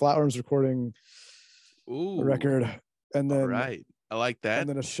 I had Flatworms recording a record, and then right. I like that. And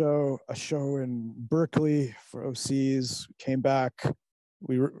then a show in Berkeley for OCs. Came back.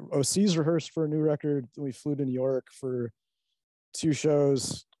 OCs rehearsed for a new record. Then we flew to New York for 2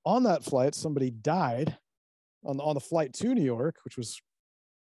 shows. On that flight, somebody died on the flight to New York, which was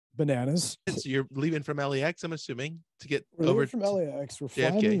bananas. So you're leaving from LAX, I'm assuming, to get over from LAX. We're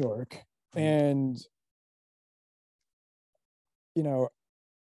flying to New York, and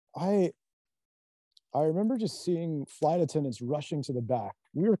I remember just seeing flight attendants rushing to the back.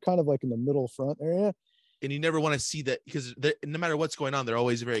 We were kind of like in the middle front area. And you never want to see that, because no matter what's going on, they're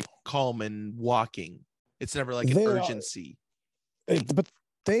always very calm and walking. It's never like an urgency. But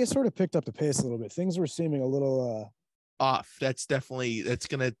they sort of picked up the pace a little bit. Things were seeming a little off. That's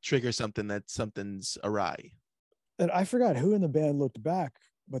going to trigger something, that something's awry. And I forgot who in the band looked back,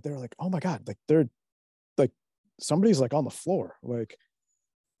 but they were like, oh my God, like they're like, somebody's like on the floor, like,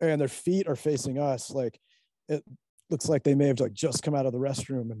 and their feet are facing us. Like it looks like they may have like just come out of the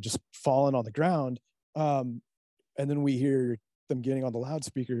restroom and just fallen on the ground. And then we hear them getting on the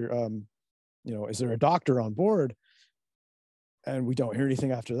loudspeaker, is there a doctor on board? And we don't hear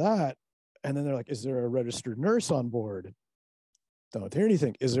anything after that. And then they're like, is there a registered nurse on board? Don't hear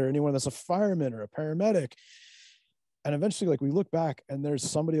anything. Is there anyone that's a fireman or a paramedic? And eventually, like, we look back and there's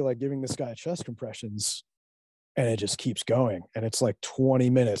somebody like giving this guy chest compressions, and it just keeps going. And it's like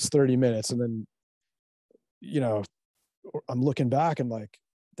 20 minutes, 30 minutes. And then, I'm looking back and like,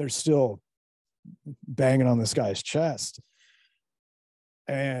 they're still banging on this guy's chest.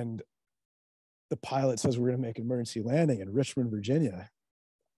 And the pilot says we're going to make an emergency landing in Richmond, Virginia.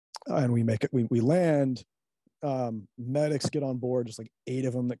 And we make it, we land, medics get on board, just like 8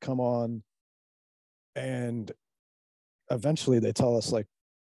 of them that come on. And eventually they tell us like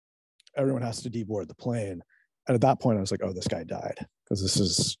everyone has to deboard the plane. And at that point I was like, oh, this guy died, because this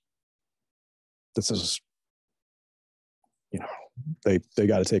is, you know, they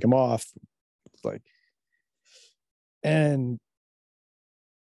got to take him off. Like, and,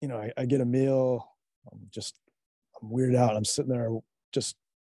 you know, I get a meal. I'm weirded out. I'm sitting there just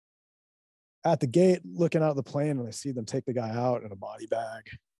at the gate looking out the plane, and I see them take the guy out in a body bag.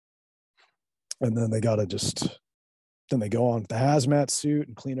 And then they go on with the hazmat suit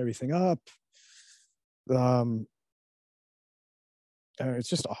and clean everything up. And it's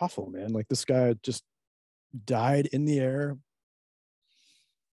just awful, man. Like, this guy just died in the air.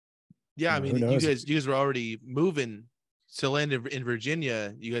 Yeah, I mean, you guys were already moving to land in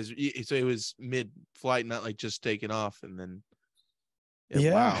Virginia. You guys, so it was mid-flight, not like just taking off, and then.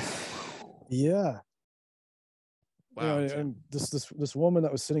 Yeah. Wow. Yeah. Wow. You know, and this woman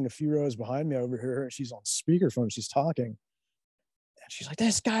that was sitting a few rows behind me over here, she's on speakerphone. She's talking, and she's like,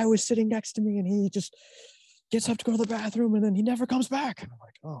 "This guy was sitting next to me, and he just gets up to go to the bathroom, and then he never comes back." And I'm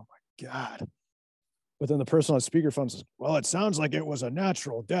like, "Oh my God." But then the person on speakerphone says, "Well, it sounds like it was a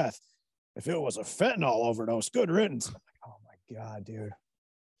natural death. If it was a fentanyl overdose, good riddance." I'm like, "Oh my God, dude.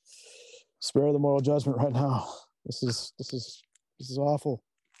 Spare the moral judgment right now. This is awful.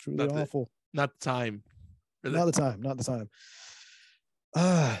 Truly awful. Not the time. Not the time.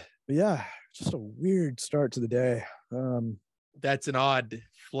 But yeah, just a weird start to the day. That's an odd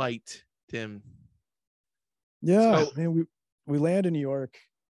flight, Tim. Yeah, so, I mean, we land in New York.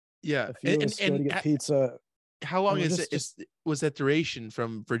 Yeah, a few of us go to get pizza. How long was that duration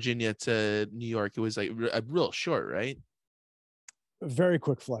from Virginia to New York? It was like a real short, right? A very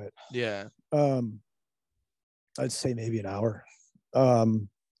quick flight. Yeah. I'd say maybe an hour.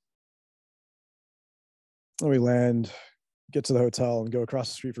 We land, get to the hotel, and go across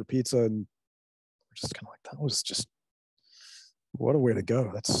the street for pizza, and we're just kind of like, that was just, what a way to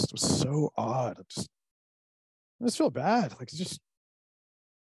go. It was so odd. I just feel bad. Like, it's just,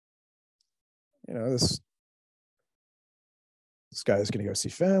 you know, this guy is going to go see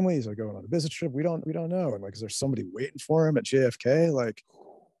family. He's going on a business trip. We don't know. And like, is there somebody waiting for him at JFK? Like,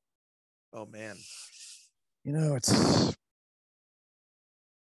 oh man, you know, it's,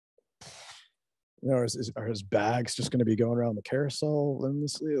 you know, are his bags just going to be going around the carousel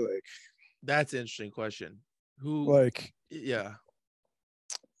endlessly? Like, that's an interesting question. Who, like, yeah,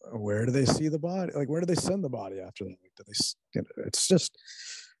 where do they see the body? Like, where do they send the body after that? Like, do they, you know, it's just,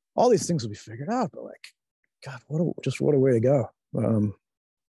 all these things will be figured out, but like, God, what a way to go.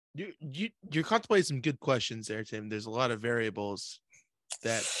 You're contemplating some good questions there, Tim. There's a lot of variables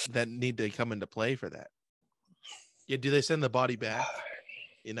that need to come into play for that. Yeah, do they send the body back?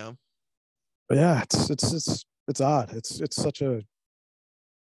 You know? But yeah, it's odd. It's just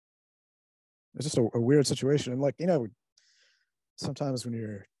a weird situation. And like, you know, sometimes when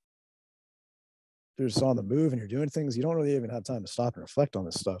you're just on the move and you're doing things, you don't really even have time to stop and reflect on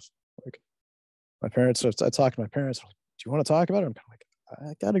this stuff. Like, my parents, I talk to my parents, do you want to talk about it? I'm kind of like,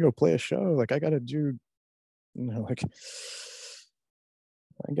 I gotta go play a show. Like, I gotta do, you know, like,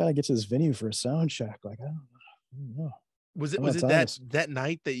 I gotta get to this venue for a sound check. Like, I don't know. Was it that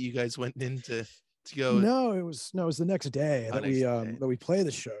night that you guys went in to go? No, it was the next day that we play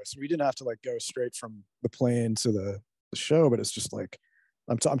the show. So we didn't have to like go straight from the plane to the show, but it's just like,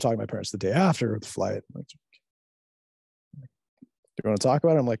 I'm talking to my parents the day after the flight. Like, do you want to talk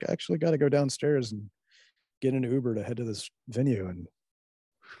about it? I'm like, I actually got to go downstairs and get an Uber to head to this venue. And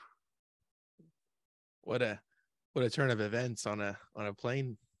what a turn of events on a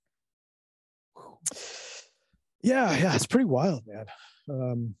plane. Yeah, it's pretty wild, man.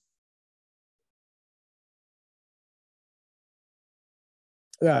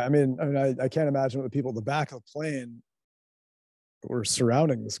 Yeah, I mean, I can't imagine what the people at the back of the plane were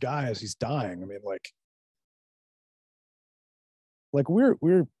surrounding this guy as he's dying. I mean, like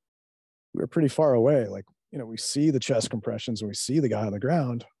we're pretty far away. Like, you know, we see the chest compressions and we see the guy on the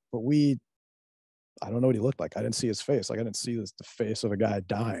ground, but I don't know what he looked like. I didn't see his face. Like, I didn't see the face of a guy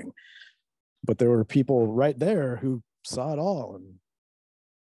dying, but there were people right there who saw it all. And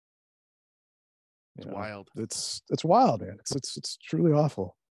it's wild. It's wild, man. It's truly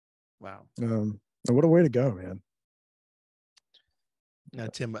awful. Wow. And what a way to go, man. Now,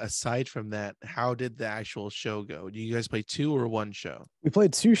 Tim, aside from that, how did the actual show go? Do you guys play 2 or 1 show? We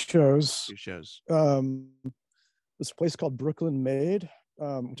played 2 shows. 2 shows. This place called Brooklyn Made,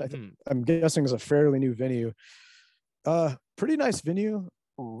 which I'm guessing is a fairly new venue. Pretty nice venue,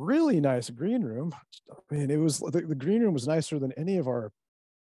 really nice green room. I mean, it was the green room was nicer than any of our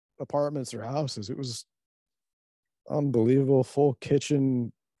apartments or houses. It was unbelievable. Full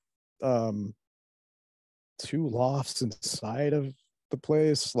kitchen, 2 lofts inside of the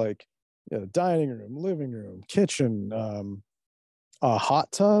place, like dining room, living room, kitchen, a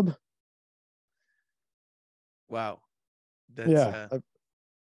hot tub. Wow. Yeah.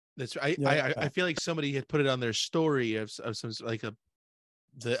 That's I feel like somebody had put it on their story of some like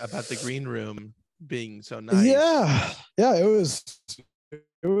about the green room being so nice. Yeah, it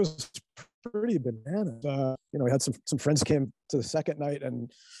was pretty bananas. We had some friends came to the second night,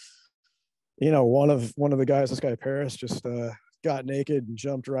 and one of the guys, this guy Paris, just got naked and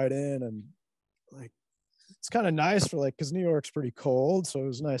jumped right in, and like it's kind of nice for because New York's pretty cold, so it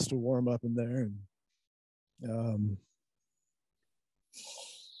was nice to warm up in there. And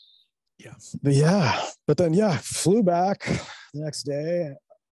but then flew back the next day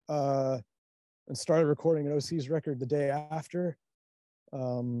and started recording an OC's record the day after.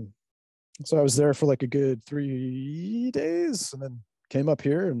 So I was there for like a good 3 days, and then came up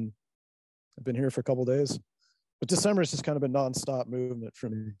here, and I've been here for a couple of days. But December has just kind of been nonstop movement for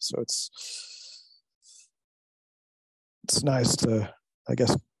me, so it's nice to, I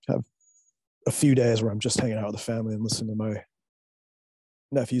guess, have a few days where I'm just hanging out with the family and listening to my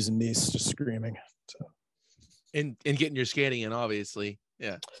nephews and niece just screaming. So. And getting your skating in, obviously.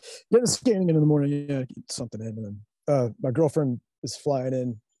 Yeah. Getting skating in the morning, get something in. And then my girlfriend is flying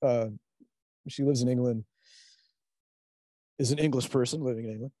in. She lives in England, is an English person living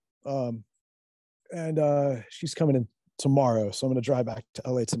in England. And she's coming in tomorrow. So I'm going to drive back to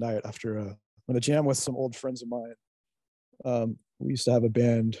LA tonight after I'm going to jam with some old friends of mine. We used to have a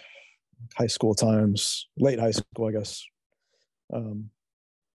band, high school times, late high school, I guess.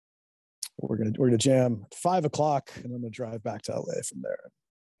 We're gonna jam at 5:00, and I'm gonna drive back to LA from there.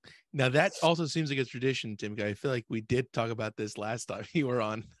 Now that also seems like a tradition, Tim. I feel like we did talk about this last time you were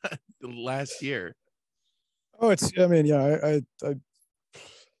on last year. Oh, I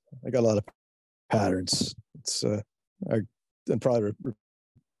got a lot of patterns. It's I probably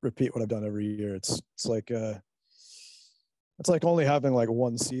repeat what I've done every year. It's like only having like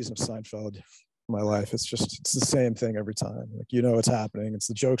one season of Seinfeld in my life. It's the same thing every time. Like, it's happening. It's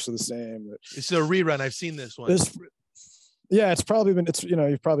the jokes are the same. It's a rerun. I've seen this one. It's probably been,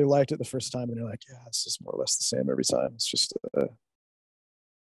 you've probably liked it the first time, and you're like, it's just more or less the same every time. It's just,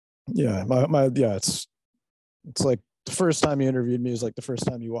 it's like the first time you interviewed me is like the first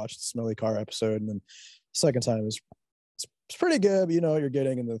time you watched the Smelly Car episode, and then the second time is it's pretty good, but you know what you're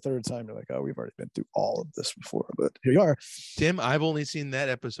getting, and the third time you're like, oh, we've already been through all of this before, but here you are. Tim, I've only seen that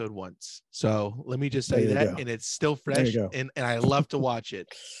episode once, so let me just say that, and it's still fresh, and I love to watch it.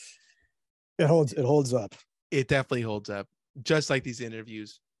 It holds up. It definitely holds up, just like these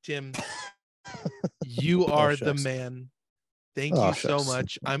interviews. Tim, you are the man. Thank you so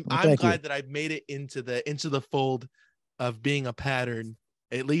much. I'm glad that I've made it into the fold of being a pattern,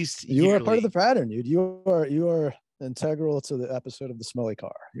 at least you yearly. Are part of the pattern, dude. You are integral to the episode of the Smelly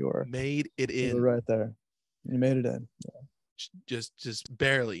Car. You are made it in. You were right there. You made it in. Yeah. Just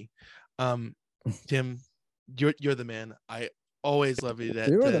barely. Tim, you're the man. I always love you.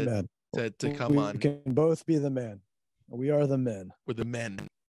 You're the man. To come on. We can both be the man. We are the men. We're the men.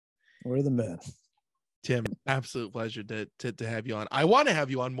 We're the men. Tim, absolute pleasure to have you on. I want to have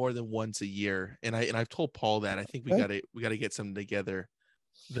you on more than once a year, and I've told Paul that. I think we gotta get something together,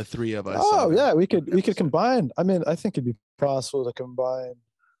 the three of us. Oh yeah, we could combine. I mean, I think it'd be possible to combine.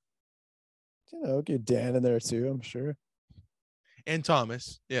 Get Dan in there too, I'm sure. And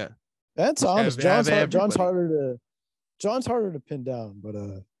Thomas, yeah. And Thomas. John's harder to pin down, but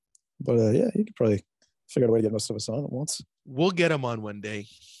yeah, you could probably figure out a way to get most of us on at once. We'll get him on one day.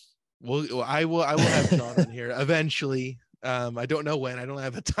 I will have John on here eventually. I don't know when. I don't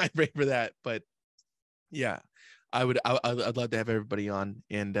have a time frame for that, but yeah, I'd love to have everybody on,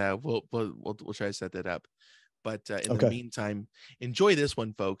 and we'll try to set that up. But in the meantime, enjoy this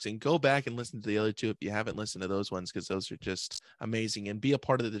one, folks, and go back and listen to the other two if you haven't listened to those ones, because those are just amazing, and be a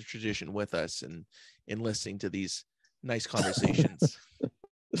part of the tradition with us and in listening to these nice conversations.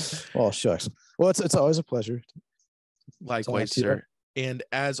 Oh, shucks. Well, it's always a pleasure. Likewise, sir. And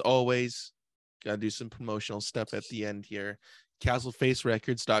as always, gotta do some promotional stuff at the end here.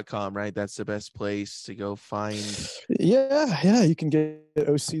 CastleFaceRecords.com, right? That's the best place to go find. Yeah, you can get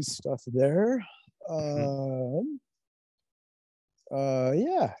OC stuff there. Yeah,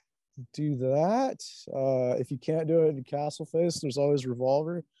 do that. If you can't do it in CastleFace, there's always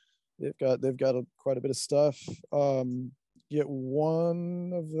Revolver. They've got quite a bit of stuff. Get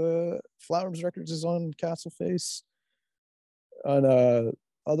one of the Flatworms records is on CastleFace, and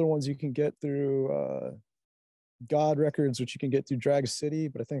other ones you can get through God Records, which you can get through Drag City,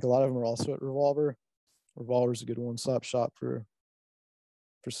 but I think a lot of them are also at Revolver. Revolver's a good one-stop shop for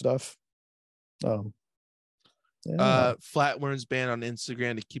stuff. Flatworms band on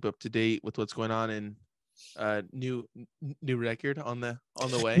Instagram to keep up to date with what's going on, and new record on the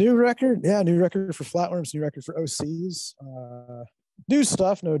way. New record for Flatworms, new record for OCs. New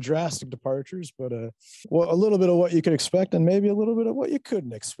stuff, no drastic departures, but a little bit of what you could expect, and maybe a little bit of what you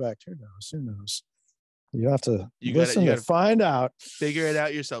couldn't expect. Who knows? You have to listen to find out. Figure it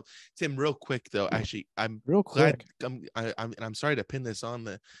out yourself. Tim, real quick though, actually, I'm real quick. I'm sorry to pin this on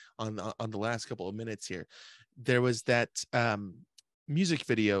the last couple of minutes here. There was that music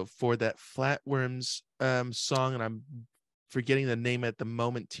video for that Flatworms song, and I'm forgetting the name at the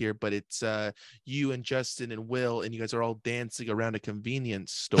moment here, but it's you and Justin and Will, and you guys are all dancing around a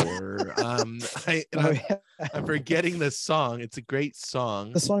convenience store. I'm forgetting the song. It's a great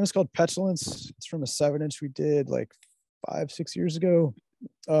song. The song is called Petulance. It's from a 7-inch we did like 5-6 years ago.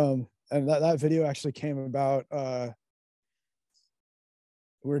 And that video actually came about.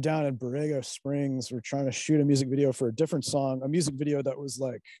 We're down in Borrego Springs. We're trying to shoot a music video for a different song, a music video that was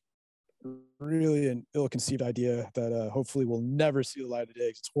like really an ill-conceived idea that hopefully will never see the light of day.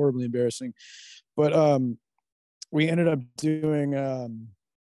 It's horribly embarrassing. But we ended up doing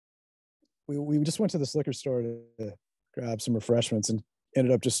we just went to this liquor store to grab some refreshments and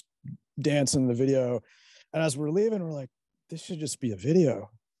ended up just dancing in the video. And as we're leaving, we're like, this should just be a video.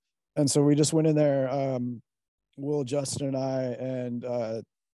 And so we just went in there, Will, Justin, and I, and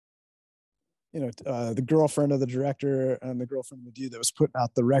the girlfriend of the director and the girlfriend of the dude that was putting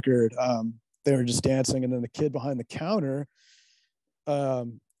out the record, they were just dancing. And then the kid behind the counter,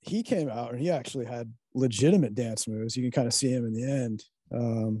 he came out and he actually had legitimate dance moves. You can kind of see him in the end.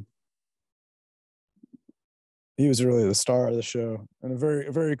 He was really the star of the show, and a very,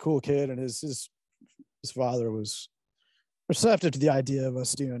 very cool kid. And his father was receptive to the idea of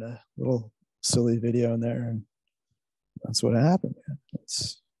us doing a little silly video in there, and that's what happened, man.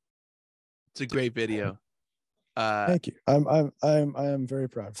 It's a great video. Thank you. I am very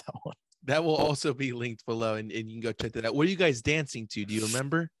proud of that one. That will also be linked below, and you can go check that out. What are you guys dancing to? Do you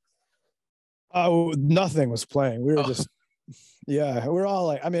remember? Oh, nothing was playing. We were just, we're all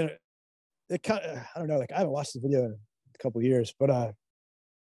like, I mean, it kind of, I don't know, like I haven't watched the video in a couple of years, but I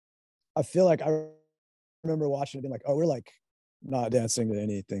feel like I remember watching it being like, oh, we're like not dancing to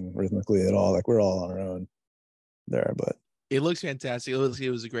anything rhythmically at all. Like we're all on our own there, but it looks fantastic. It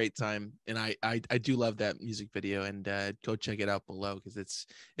was a great time, and I do love that music video, and go check it out below because it's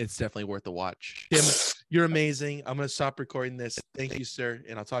definitely worth a watch. Tim, you're amazing. I'm gonna stop recording this. Thank you, sir,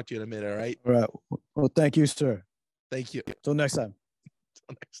 and I'll talk to you in a minute. All right. All right. Well, thank you, sir. Thank you. Till next time.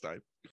 Till next time.